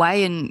you move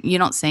away and you're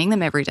not seeing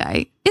them every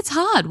day, it's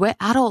hard. We're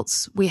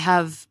adults. We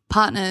have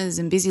partners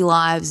and busy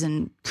lives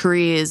and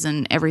careers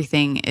and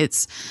everything.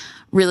 It's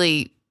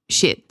really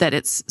shit that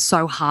it's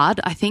so hard,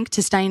 I think,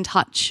 to stay in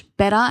touch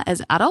better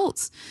as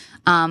adults.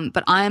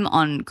 But I'm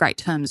on great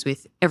terms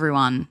with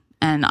everyone.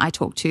 And I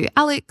talk to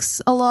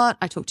Alex a lot.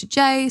 I talk to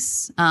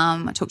Jace.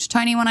 I talk to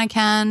Tony when I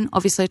can.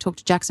 Obviously, I talk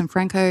to Jackson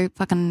Franco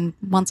fucking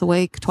once a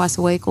week, twice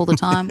a week, all the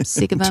time.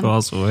 Sick of them.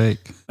 Twice a week.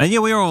 And yeah,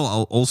 we're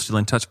all still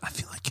in touch. I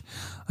feel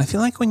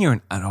like when you're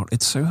an adult,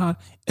 it's so hard.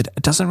 It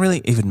doesn't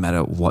really even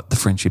matter what the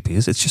friendship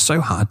is. It's just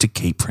so hard to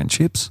keep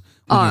friendships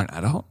when you're an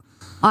adult.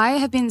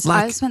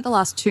 I've spent the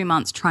last 2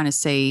 months trying to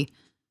see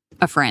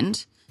a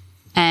friend,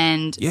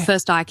 and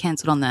first I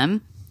cancelled on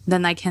them,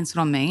 then they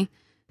cancelled on me,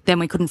 then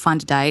we couldn't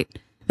find a date.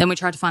 Then we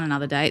tried to find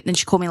another date. Then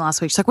she called me last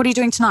week. She's like, what are you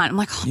doing tonight? I'm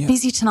like,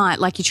 busy tonight.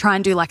 Like you try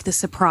and do like the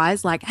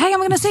surprise, like, hey, I'm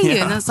going to see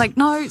you. And then it's like,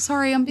 no,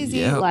 sorry, I'm busy.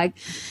 Yeah. Like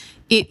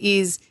it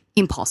is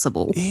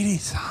impossible. It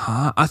is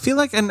hard. I feel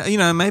like, and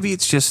maybe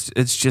it's just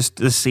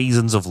the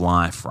seasons of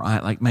life,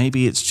 right? Like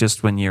maybe it's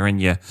just when you're in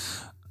your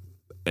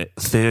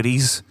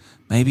 30s.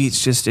 Maybe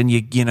it's just, and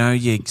you're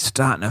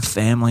starting a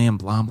family and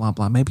blah, blah,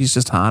 blah. Maybe it's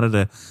just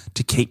harder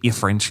to keep your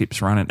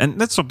friendships running. And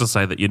that's not to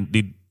say that you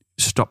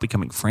stop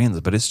becoming friends,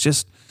 but it's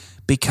just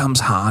becomes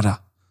harder,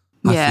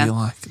 I feel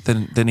like,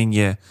 than in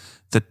your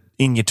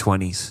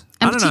 20s.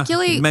 And I don't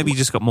particularly, know. Maybe you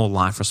just got more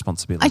life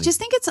responsibility. I just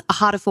think it's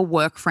harder for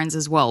work friends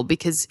as well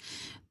because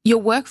your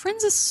work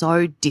friends are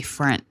so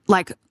different.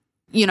 Like,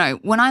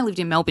 when I lived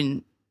in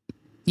Melbourne,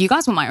 you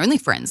guys were my only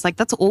friends. Like,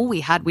 that's all we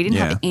had. We didn't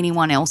have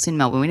anyone else in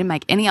Melbourne. We didn't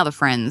make any other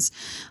friends.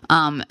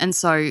 And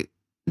so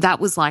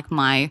that was like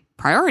my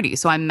priority.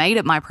 So I made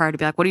it my priority to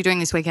be like, what are you doing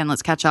this weekend?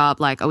 Let's catch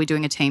up. Like, are we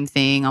doing a team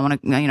thing? I want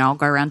to, I'll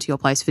go around to your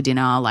place for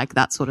dinner, like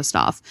that sort of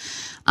stuff.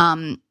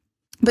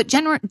 But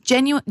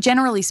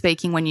generally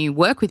speaking, when you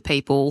work with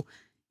people,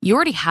 you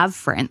already have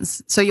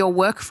friends. So your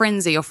work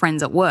friends are your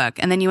friends at work,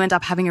 and then you end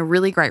up having a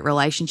really great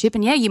relationship.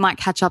 And yeah, you might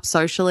catch up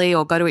socially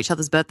or go to each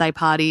other's birthday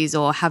parties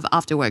or have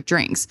after work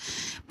drinks.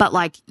 But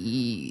like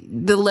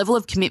the level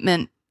of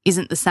commitment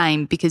isn't the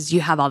same because you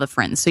have other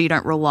friends. So you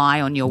don't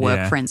rely on your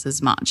work friends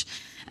as much.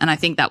 And I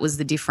think that was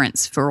the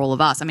difference for all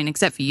of us. I mean,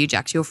 except for you,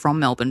 Jax, you're from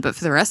Melbourne. But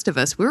for the rest of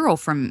us, we were all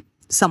from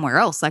somewhere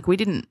else. Like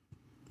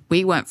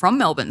we weren't from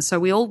Melbourne. So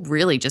we all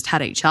really just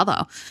had each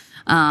other.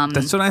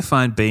 That's what I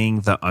find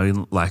being the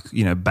only, like,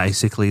 you know,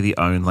 basically the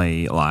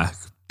only like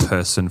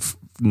person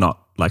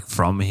not like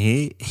from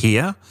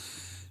here.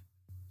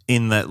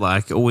 In that,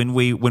 like, when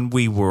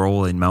we were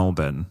all in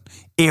Melbourne,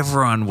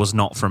 everyone was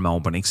not from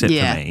Melbourne except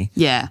for me.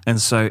 Yeah. And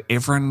so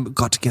everyone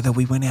got together.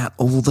 We went out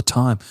all the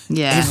time.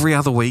 Yeah. Every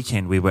other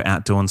weekend we were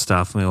out doing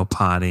stuff. We were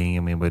partying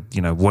and we were,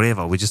 you know,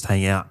 whatever. We just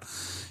hang out.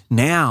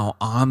 Now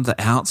I'm the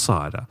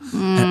outsider,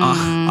 and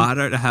I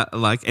don't have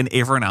like, and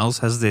everyone else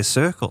has their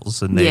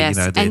circles and their, you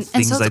know, their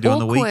things so they do on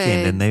the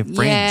weekend and their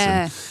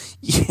friends.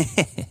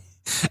 And,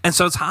 and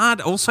so it's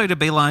hard also to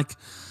be like,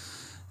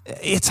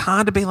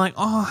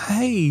 oh,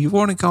 hey, you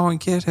want to go and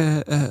get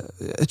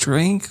a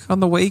drink on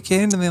the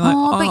weekend? And they're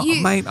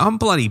like, mate, I'm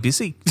bloody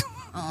busy.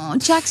 Oh,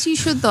 Jax, you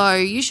should though.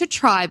 You should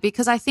try,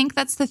 because I think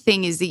that's the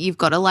thing, is that you've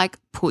got to like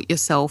put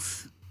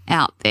yourself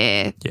out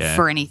there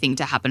for anything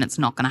to happen. It's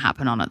not going to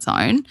happen on its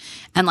own.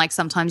 And like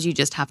sometimes you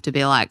just have to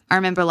be like, I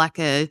remember like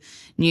a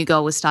new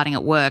girl was starting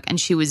at work and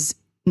she was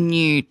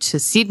new to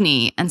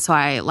Sydney, and so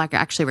I like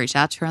actually reached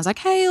out to her. I was like,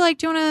 hey, like,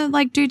 do you want to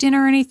like do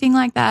dinner or anything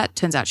like that?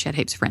 Turns out she had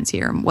heaps of friends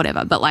here and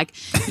whatever. But like,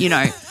 you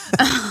know,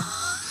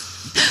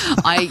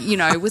 I, you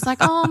know, was like,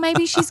 oh,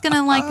 maybe she's going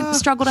to like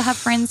struggle to have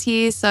friends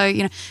here. So,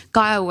 you know,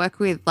 guy I work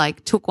with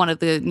like took one of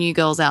the new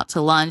girls out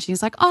to lunch.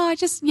 He's like, oh, I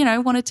just, you know,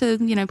 wanted to,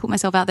 you know, put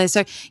myself out there.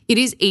 So it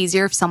is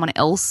easier if someone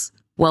else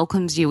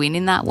welcomes you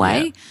in that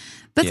way. Yeah.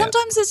 But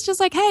sometimes it's just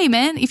like, hey,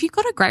 man, if you've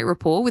got a great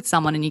rapport with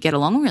someone and you get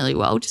along really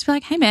well, just be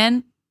like, hey,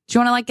 man, do you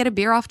want to like get a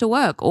beer after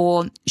work?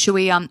 Or should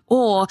we,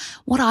 or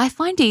what I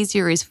find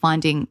easier is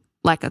finding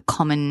like a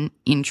common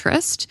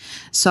interest.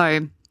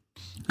 So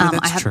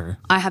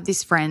I have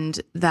this friend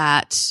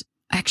that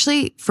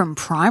actually from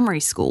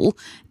primary school,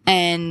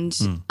 and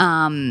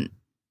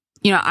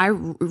you know, I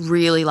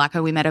really like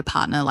her. We met her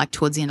partner like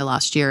towards the end of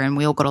last year and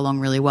we all got along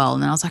really well.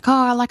 And then I was like,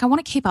 oh, like I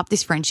want to keep up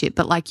this friendship,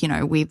 but like, you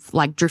know, we've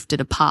like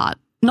drifted apart.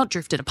 Not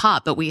drifted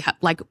apart, but we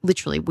like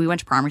literally we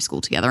went to primary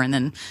school together, and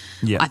then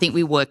I think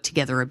we worked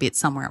together a bit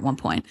somewhere at one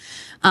point.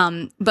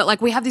 But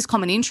like we have this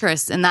common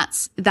interest, and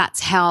that's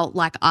how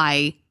like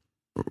I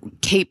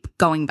keep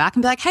going back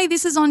and be like, hey,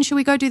 this is on, should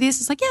we go do this?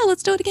 It's like, yeah,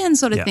 let's do it again,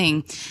 sort of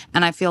thing.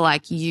 And I feel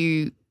like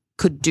you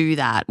could do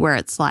that where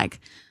it's like,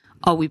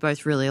 oh, we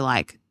both really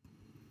like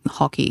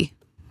hockey.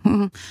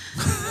 To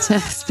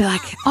be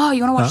like, oh,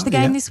 you want to watch the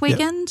game this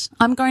weekend?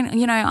 I'm going,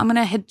 you know, I'm going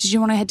to head, do you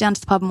want to head down to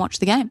the pub and watch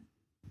the game?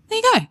 There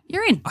you go.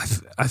 You're in.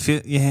 I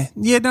feel,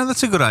 no,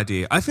 that's a good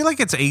idea. I feel like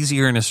it's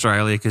easier in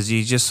Australia because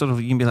you just sort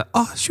of, you can be like,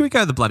 oh, should we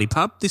go to the bloody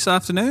pub this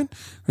afternoon?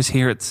 Whereas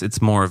here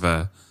it's more of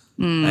a,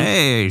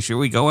 hey, should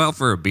we go out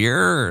for a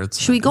beer?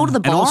 Should we go to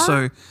the bar? And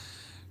also,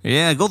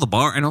 go to the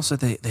bar. And also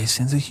their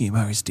sense of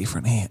humour is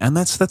different here. And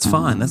that's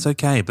fine. That's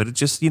okay. But it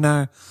just, you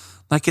know,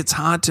 like it's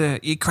hard to,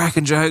 you're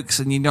cracking jokes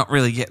and you're not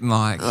really getting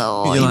like, you're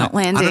like, not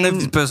landing. I don't know if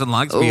this person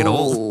likes me at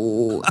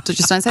all.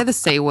 Just don't say the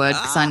C word,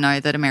 because I know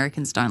that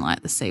Americans don't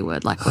like the C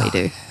word like we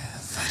do.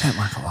 They don't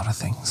like a lot of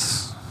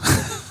things.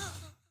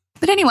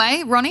 But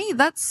anyway, Ronnie,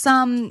 that's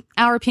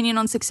our opinion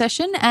on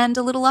Succession, and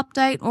a little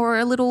update, or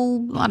a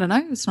little, I don't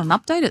know, it's not an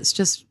update, it's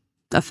just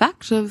a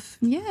fact of,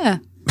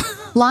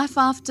 life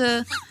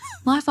after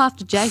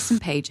Jason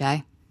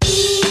PJ.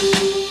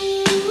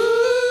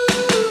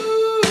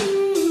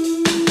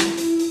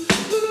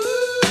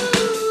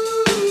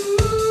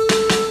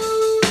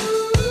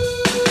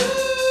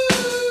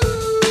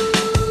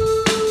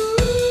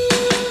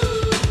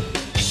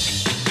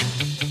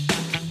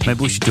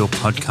 Maybe we should do a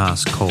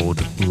podcast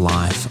called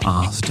Life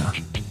After.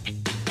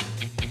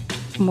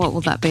 What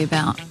will that be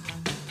about?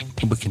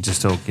 We can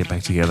just all get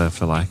back together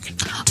for like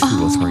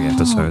 2 or 3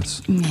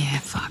 episodes. Yeah,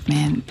 fuck,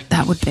 man.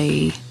 That would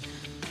be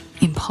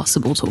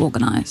impossible to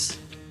organise.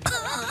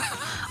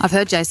 I've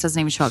heard Jace doesn't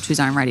even show up to his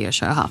own radio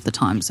show half the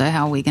time, so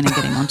how are we going to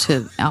get him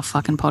onto our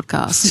fucking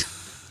podcast?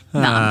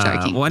 No, I'm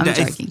joking. I'm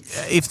joking.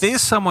 If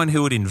there's someone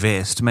who would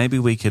invest, maybe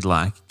we could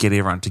like get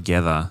everyone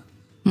together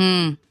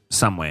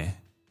somewhere.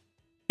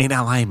 In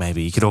LA,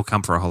 maybe you could all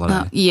come for a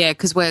holiday. Yeah,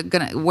 because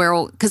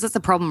because that's the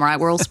problem, right?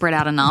 We're all spread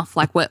out enough.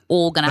 Like we're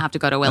all gonna have to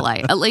go to LA.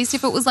 At least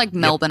if it was like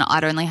Melbourne,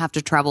 I'd only have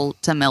to travel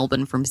to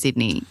Melbourne from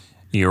Sydney.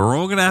 You're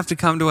all gonna have to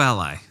come to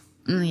LA.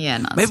 Yeah,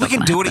 no. Maybe we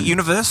can do it at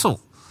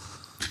Universal.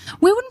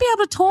 We wouldn't be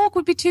able to talk.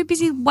 We'd be too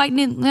busy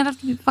waiting. We'd have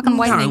to be fucking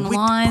waiting in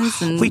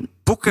lines and we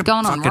book a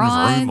fucking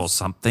room or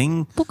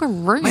something. Book a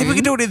room. Maybe we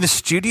could do it in the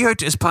studio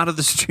as part of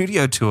the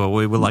studio tour.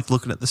 Where we're like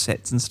looking at the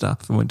sets and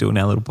stuff, and we're doing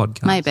our little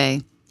podcast.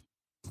 Maybe.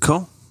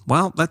 Cool.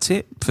 Well, that's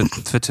it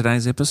for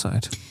today's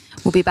episode.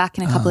 We'll be back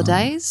in a couple of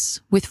days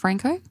with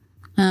Franco.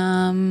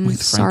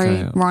 With Sorry,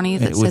 Franco, Ronnie,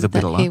 that with a said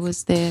bit of that he luck.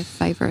 was their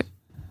favourite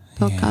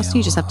podcast. Yeah.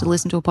 You just have to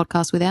listen to a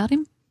podcast without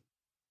him.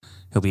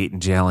 He'll be eating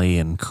jelly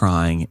and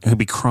crying. He'll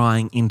be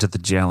crying into the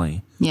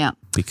jelly Yeah.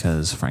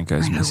 because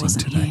Franco's Franco missing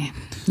wasn't today. here.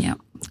 Yeah.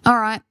 All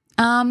right.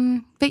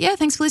 But yeah,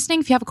 thanks for listening.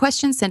 If you have a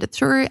question, send it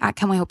through at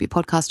Can We Help You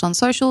Podcast on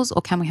socials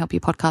or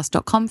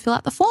canwehelpyoupodcast.com. Fill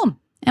out the form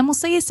and we'll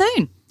see you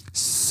soon.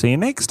 See you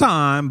next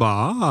time.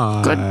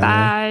 Bye.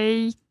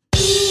 Goodbye.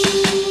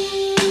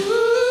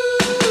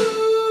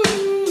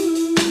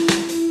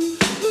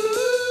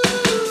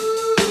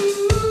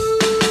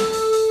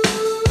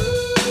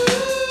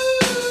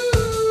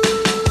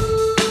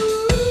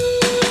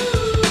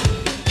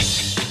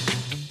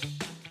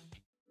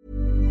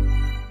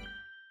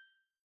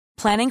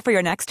 Planning for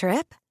your next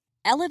trip?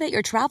 Elevate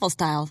your travel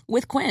style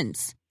with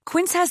Quince.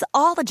 Quince has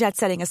all the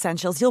jet-setting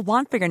essentials you'll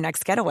want for your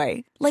next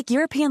getaway, like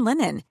European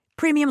linen,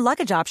 premium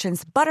luggage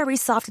options, buttery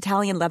soft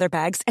Italian leather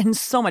bags, and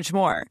so much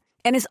more.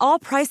 And is all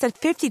priced at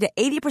 50 to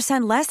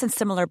 80% less than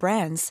similar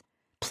brands.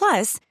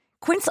 Plus,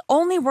 Quince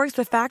only works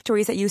with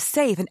factories that use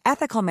safe and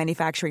ethical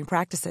manufacturing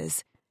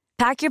practices.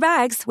 Pack your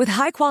bags with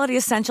high-quality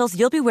essentials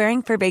you'll be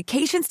wearing for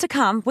vacations to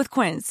come with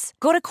Quince.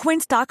 Go to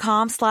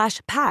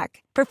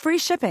quince.com/pack for free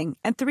shipping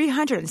and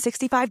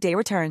 365-day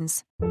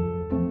returns.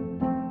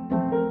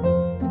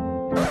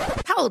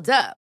 Hold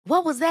up.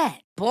 What was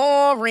that?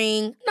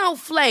 Boring. No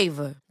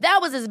flavor. That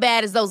was as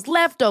bad as those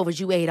leftovers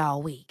you ate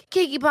all week.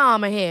 Keke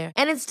Palmer here,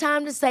 and it's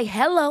time to say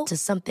hello to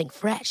something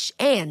fresh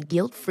and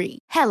guilt-free.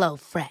 Hello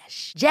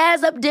Fresh.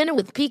 Jazz up dinner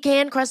with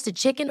pecan-crusted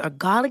chicken or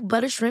garlic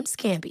butter shrimp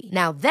scampi.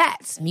 Now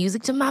that's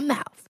music to my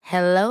mouth.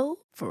 Hello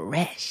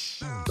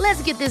Fresh.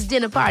 Let's get this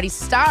dinner party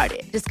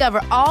started.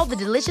 Discover all the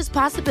delicious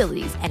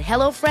possibilities at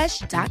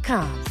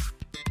hellofresh.com.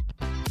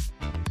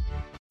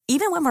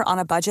 Even when we're on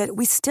a budget,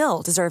 we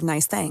still deserve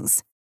nice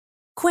things.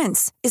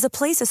 Quince is a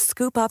place to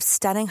scoop up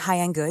stunning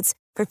high-end goods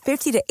for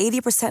 50 to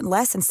 80%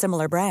 less than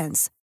similar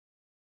brands.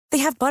 They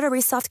have buttery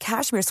soft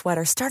cashmere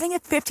sweaters starting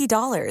at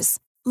 $50,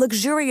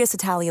 luxurious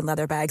Italian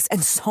leather bags,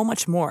 and so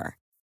much more.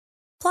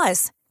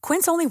 Plus,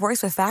 Quince only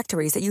works with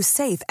factories that use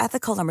safe,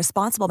 ethical, and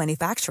responsible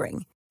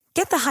manufacturing.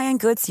 Get the high-end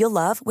goods you'll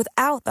love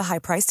without the high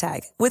price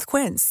tag with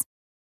Quince.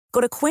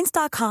 Go to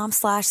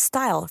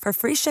quince.com/style for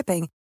free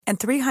shipping and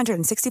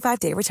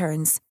 365-day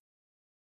returns.